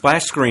getting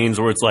splash screens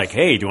where it's like,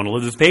 hey, do you want to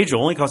live this page?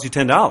 It'll only cost you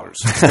 $10.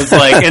 It's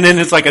like, and then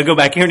it's like I go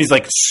back here and he's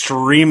like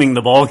streaming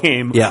the ball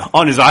game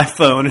on his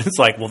iPhone, and it's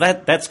like, well,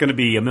 that's going to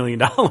be $1 million.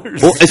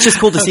 Well, it's just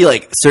cool to see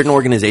like certain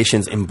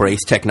organizations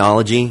embrace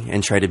technology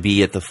and try to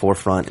be at the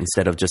forefront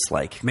instead of just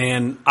like.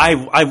 Man,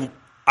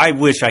 I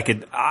wish I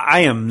could.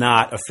 I am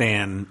not a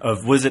fan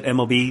of, was it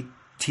MLB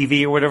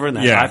TV or whatever in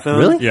that iPhone?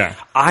 Really? Yeah.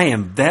 I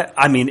am that.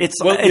 I mean,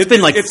 it's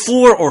been like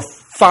 4 or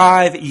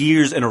 5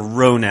 years in a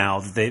row now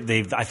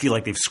that I feel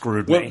like they've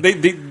screwed me.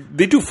 Well,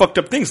 they do fucked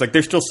up things. Like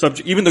they're still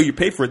subject, even though you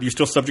pay for it, you're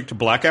still subject to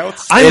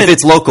blackouts. If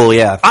it's local,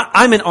 yeah.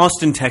 I'm in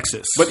Austin,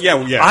 Texas. But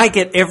yeah. I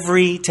get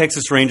every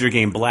Texas Ranger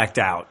game blacked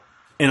out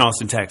in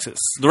Austin, Texas.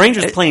 The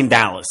Rangers play in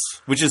Dallas,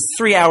 which is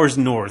 3 hours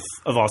north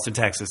of Austin,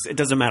 Texas. It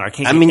doesn't matter. I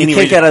can't. I mean, you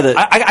can't get out of the.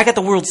 I got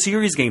the World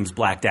Series games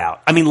blacked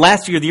out. I mean,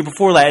 last year, the year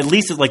before that, at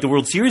least it's like the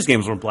World Series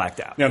games were blacked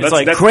out. Yeah, it's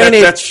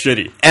that's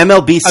shitty.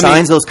 MLB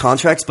signs those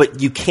contracts,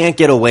 but you can't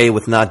get away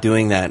with not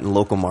doing that in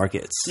local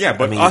markets. Yeah,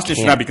 but Austin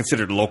should not be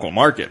considered a local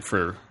market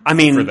for.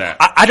 For that.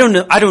 I don't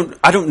know. I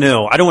don't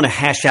know. I don't want to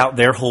hash out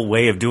their whole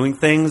way of doing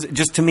things.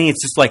 Just to me,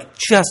 it's just like,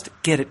 just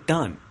get it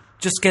done.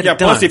 Just get it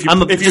done. Plus,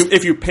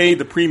 if you pay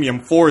the premium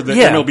for the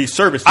MLB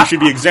service, you should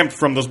be exempt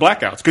from those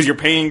blackouts because you're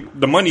paying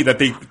the money that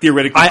they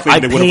theoretically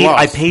claim they would have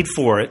lost. I paid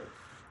for it,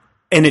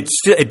 and it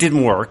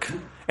didn't work.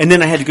 And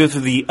then I had to go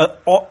through the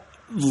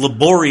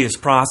laborious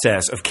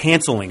process of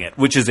canceling it,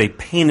 which is a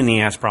pain in the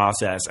ass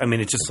process. I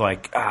mean, it's just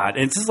like, God,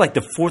 and it's just like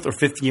the 4th or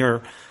 5th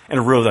year in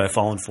a row that I've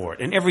fallen for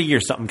it. And every year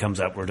something comes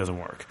up where it doesn't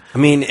work. I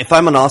mean, if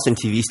I'm an Austin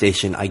TV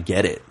station, I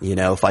get it. You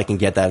know, if I can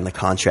get that in the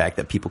contract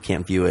that people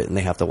can't view it and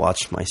they have to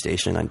watch my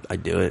station, I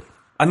do it.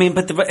 I mean,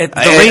 but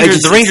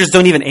the Rangers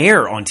don't even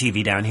air on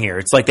TV down here.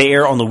 It's like they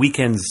air on the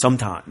weekends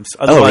sometimes.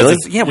 Otherwise,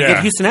 really? We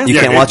get Houston Astros. You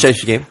can't watch every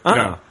game?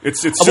 No.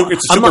 It's a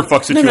super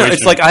fuck situation. No,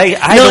 it's like I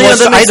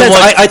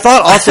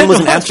thought Austin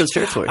was an Astros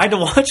territory. I had to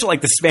watch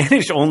like the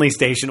Spanish only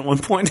station at one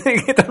point to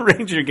get the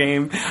Ranger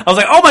game. I was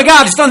like, oh my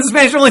God, it's on the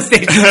Spanish only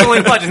station. I'm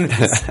only watching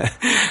this.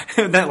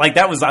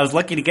 I was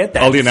lucky to get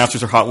that. All the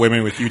announcers are hot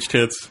women with huge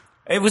tits.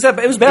 It was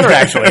better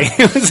actually.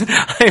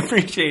 I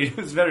appreciate it.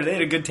 It was better. They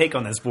had a good take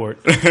on that sport.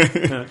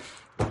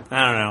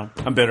 I don't know.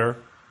 I'm bitter.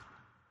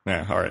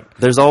 Yeah, all right.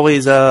 There's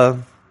always I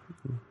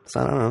don't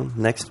know,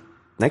 next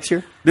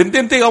year?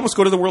 Didn't they almost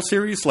go to the World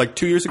Series like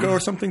 2 years ago or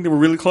something? They were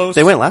really close.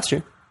 They went last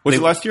year. Was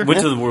it last year? Went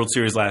to the World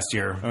Series last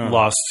year.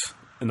 Lost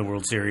in the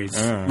World Series.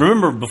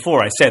 Remember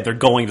before I said they're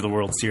going to the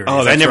World Series.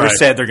 Oh, I never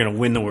said they're going to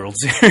win the World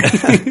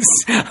Series.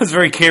 I was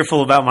very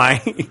careful about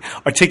my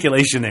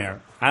articulation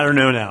there. I don't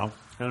know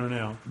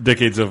now.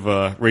 Decades of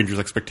Rangers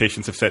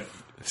expectations have set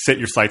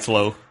your sights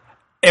low.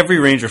 Every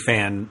Ranger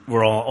fan,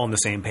 we're all on the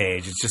same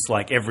page. It's just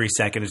like every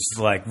second, it's just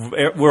like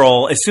we're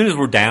all, as soon as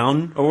we're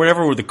down or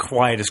whatever, we're the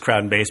quietest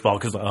crowd in baseball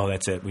because,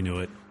 that's it. We knew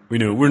it.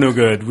 We're no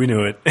good. We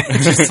knew it.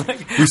 It's just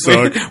like, we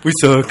suck. We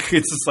suck.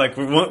 It's just like,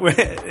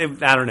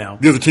 I don't know.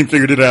 The other team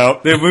figured it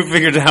out. We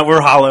figured it out.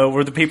 We're hollow.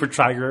 We're the paper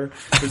tiger.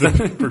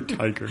 Paper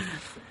tiger.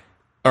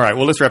 All right,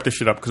 well, let's wrap this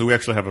shit up because we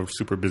actually have a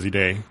super busy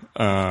day.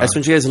 I just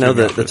want you guys to know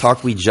that the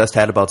talk we just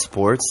had about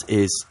sports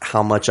is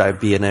how much I've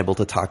been able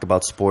to talk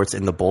about sports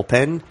in the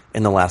bullpen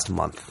in the last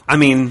month. I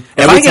mean,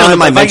 if I get on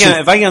the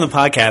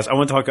podcast, I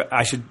want to talk.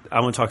 I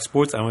want to talk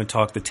sports. I want to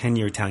talk the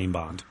 10-year Italian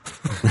bond.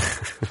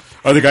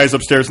 Are the guys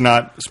upstairs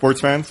not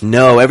sports fans?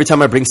 No. Every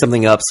time I bring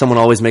something up, someone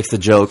always makes the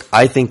joke.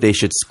 I think they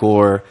should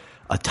score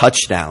a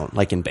touchdown,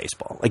 like in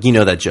baseball. Like, you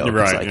know that joke.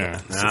 Right? Like,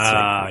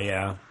 Yeah.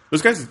 Yeah.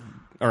 Those guys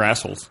are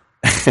assholes.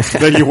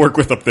 That you work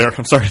with up there.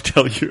 I'm sorry to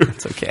tell you.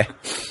 It's okay.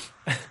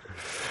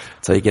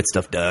 That's how you get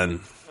stuff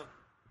done.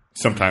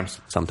 Sometimes.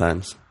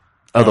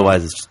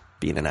 Otherwise, it's just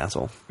being an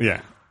asshole.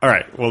 Yeah. All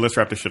right. Well, let's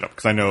wrap this shit up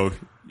because I know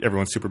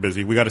everyone's super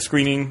busy. We got a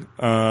screening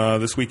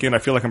this weekend. I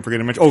feel like I'm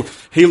forgetting to mention. Oh,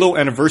 Halo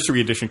Anniversary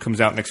Edition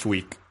comes out next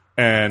week.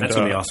 And that's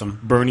going to be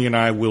awesome. Bernie and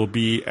I will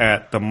be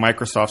at the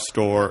Microsoft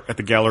store at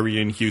the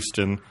Galleria in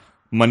Houston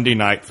Monday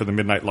night for the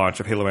midnight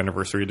launch of Halo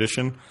Anniversary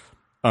Edition.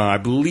 I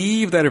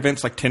believe that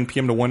event's like 10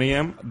 p.m. to 1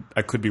 a.m.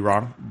 I could be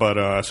wrong.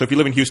 But so if you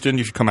live in Houston,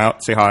 you should come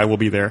out, say hi. We'll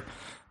be there.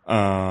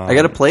 I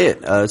got to play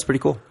it. It's pretty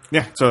cool.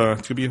 Yeah, it's going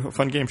to be a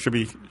fun game. Should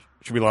be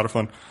a lot of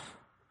fun.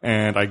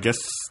 And I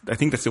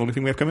think that's the only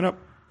thing we have coming up.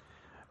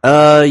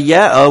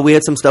 We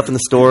had some stuff in the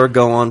store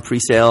go on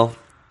pre-sale.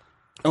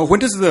 Oh, when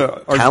does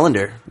our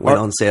calendar went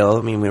on sale?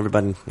 I mean,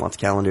 everybody wants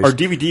calendars. Our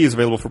DVD is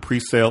available for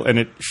pre-sale, and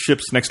it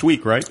ships next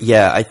week, right?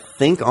 Yeah, I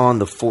think on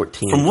the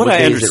 14th. From what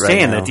I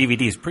understand, that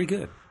DVD is pretty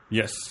good.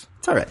 Yes.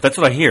 It's all right. That's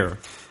what I hear.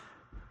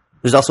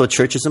 There's also a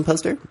Churchism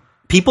poster.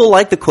 People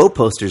like the quote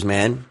posters,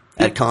 man,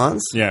 at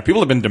cons. Yeah,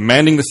 people have been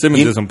demanding the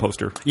Simmonsism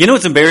poster. You know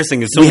what's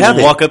embarrassing is someone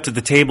will walk up to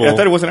the table. Yeah, I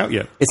thought it wasn't out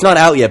yet. It's not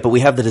out yet, but we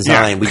have the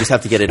design. Yeah. We just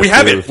have to get it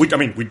approved. We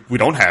have it. We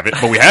don't have it,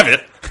 but we have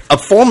it. A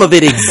form of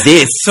it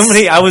exists.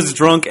 I was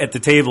drunk at the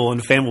table,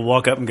 and a fan will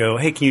walk up and go,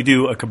 "Hey, can you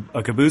do a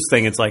Caboose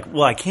thing?" It's like,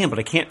 well, I can, but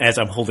I can't. As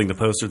I'm holding the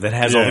poster that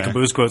has all the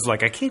Caboose quotes,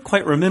 like I can't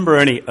quite remember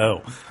any.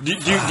 Oh, do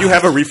you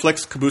have a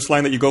reflex Caboose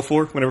line that you go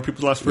for whenever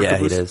people ask for a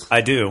Caboose? Yeah, it is.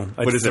 I do.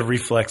 What is it? A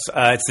reflex.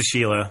 It's the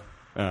Sheila.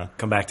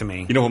 Come back to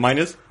me. You know what mine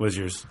is? What's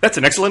yours? That's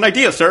an excellent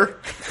idea, sir.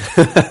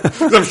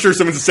 I'm sure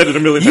Simmons has said it a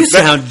million times. You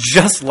sound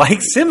just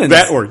like Simmons.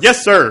 That or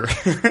yes, sir.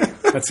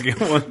 That's a good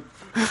one.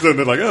 So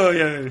they're like, oh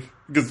yeah,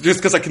 just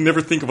because I can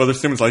never think of other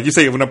Simmons. Like you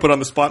say, when I put on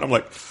the spot, I'm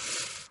like,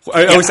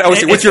 I always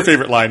say, what's your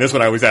favorite line? That's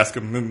what I always ask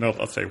them. And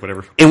I'll say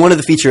whatever. In one of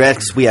the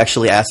featurettes, we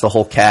actually asked the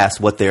whole cast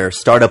what their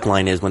startup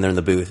line is when they're in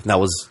the booth. And that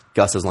was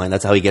Gus's line.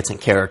 That's how he gets in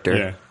character.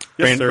 Yeah.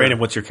 Yes, Brandon,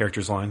 what's your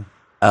character's line?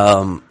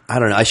 I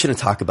don't know. I shouldn't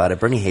talk about it.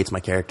 Bernie hates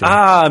my character.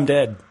 I'm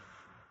dead.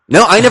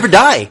 No, I never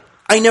die.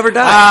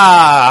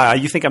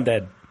 You think I'm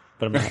dead,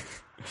 but I'm not.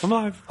 I'm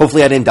alive.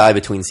 Hopefully I didn't die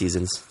between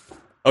seasons.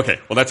 Okay,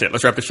 well, that's it.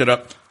 Let's wrap this shit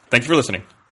up. Thank you for listening.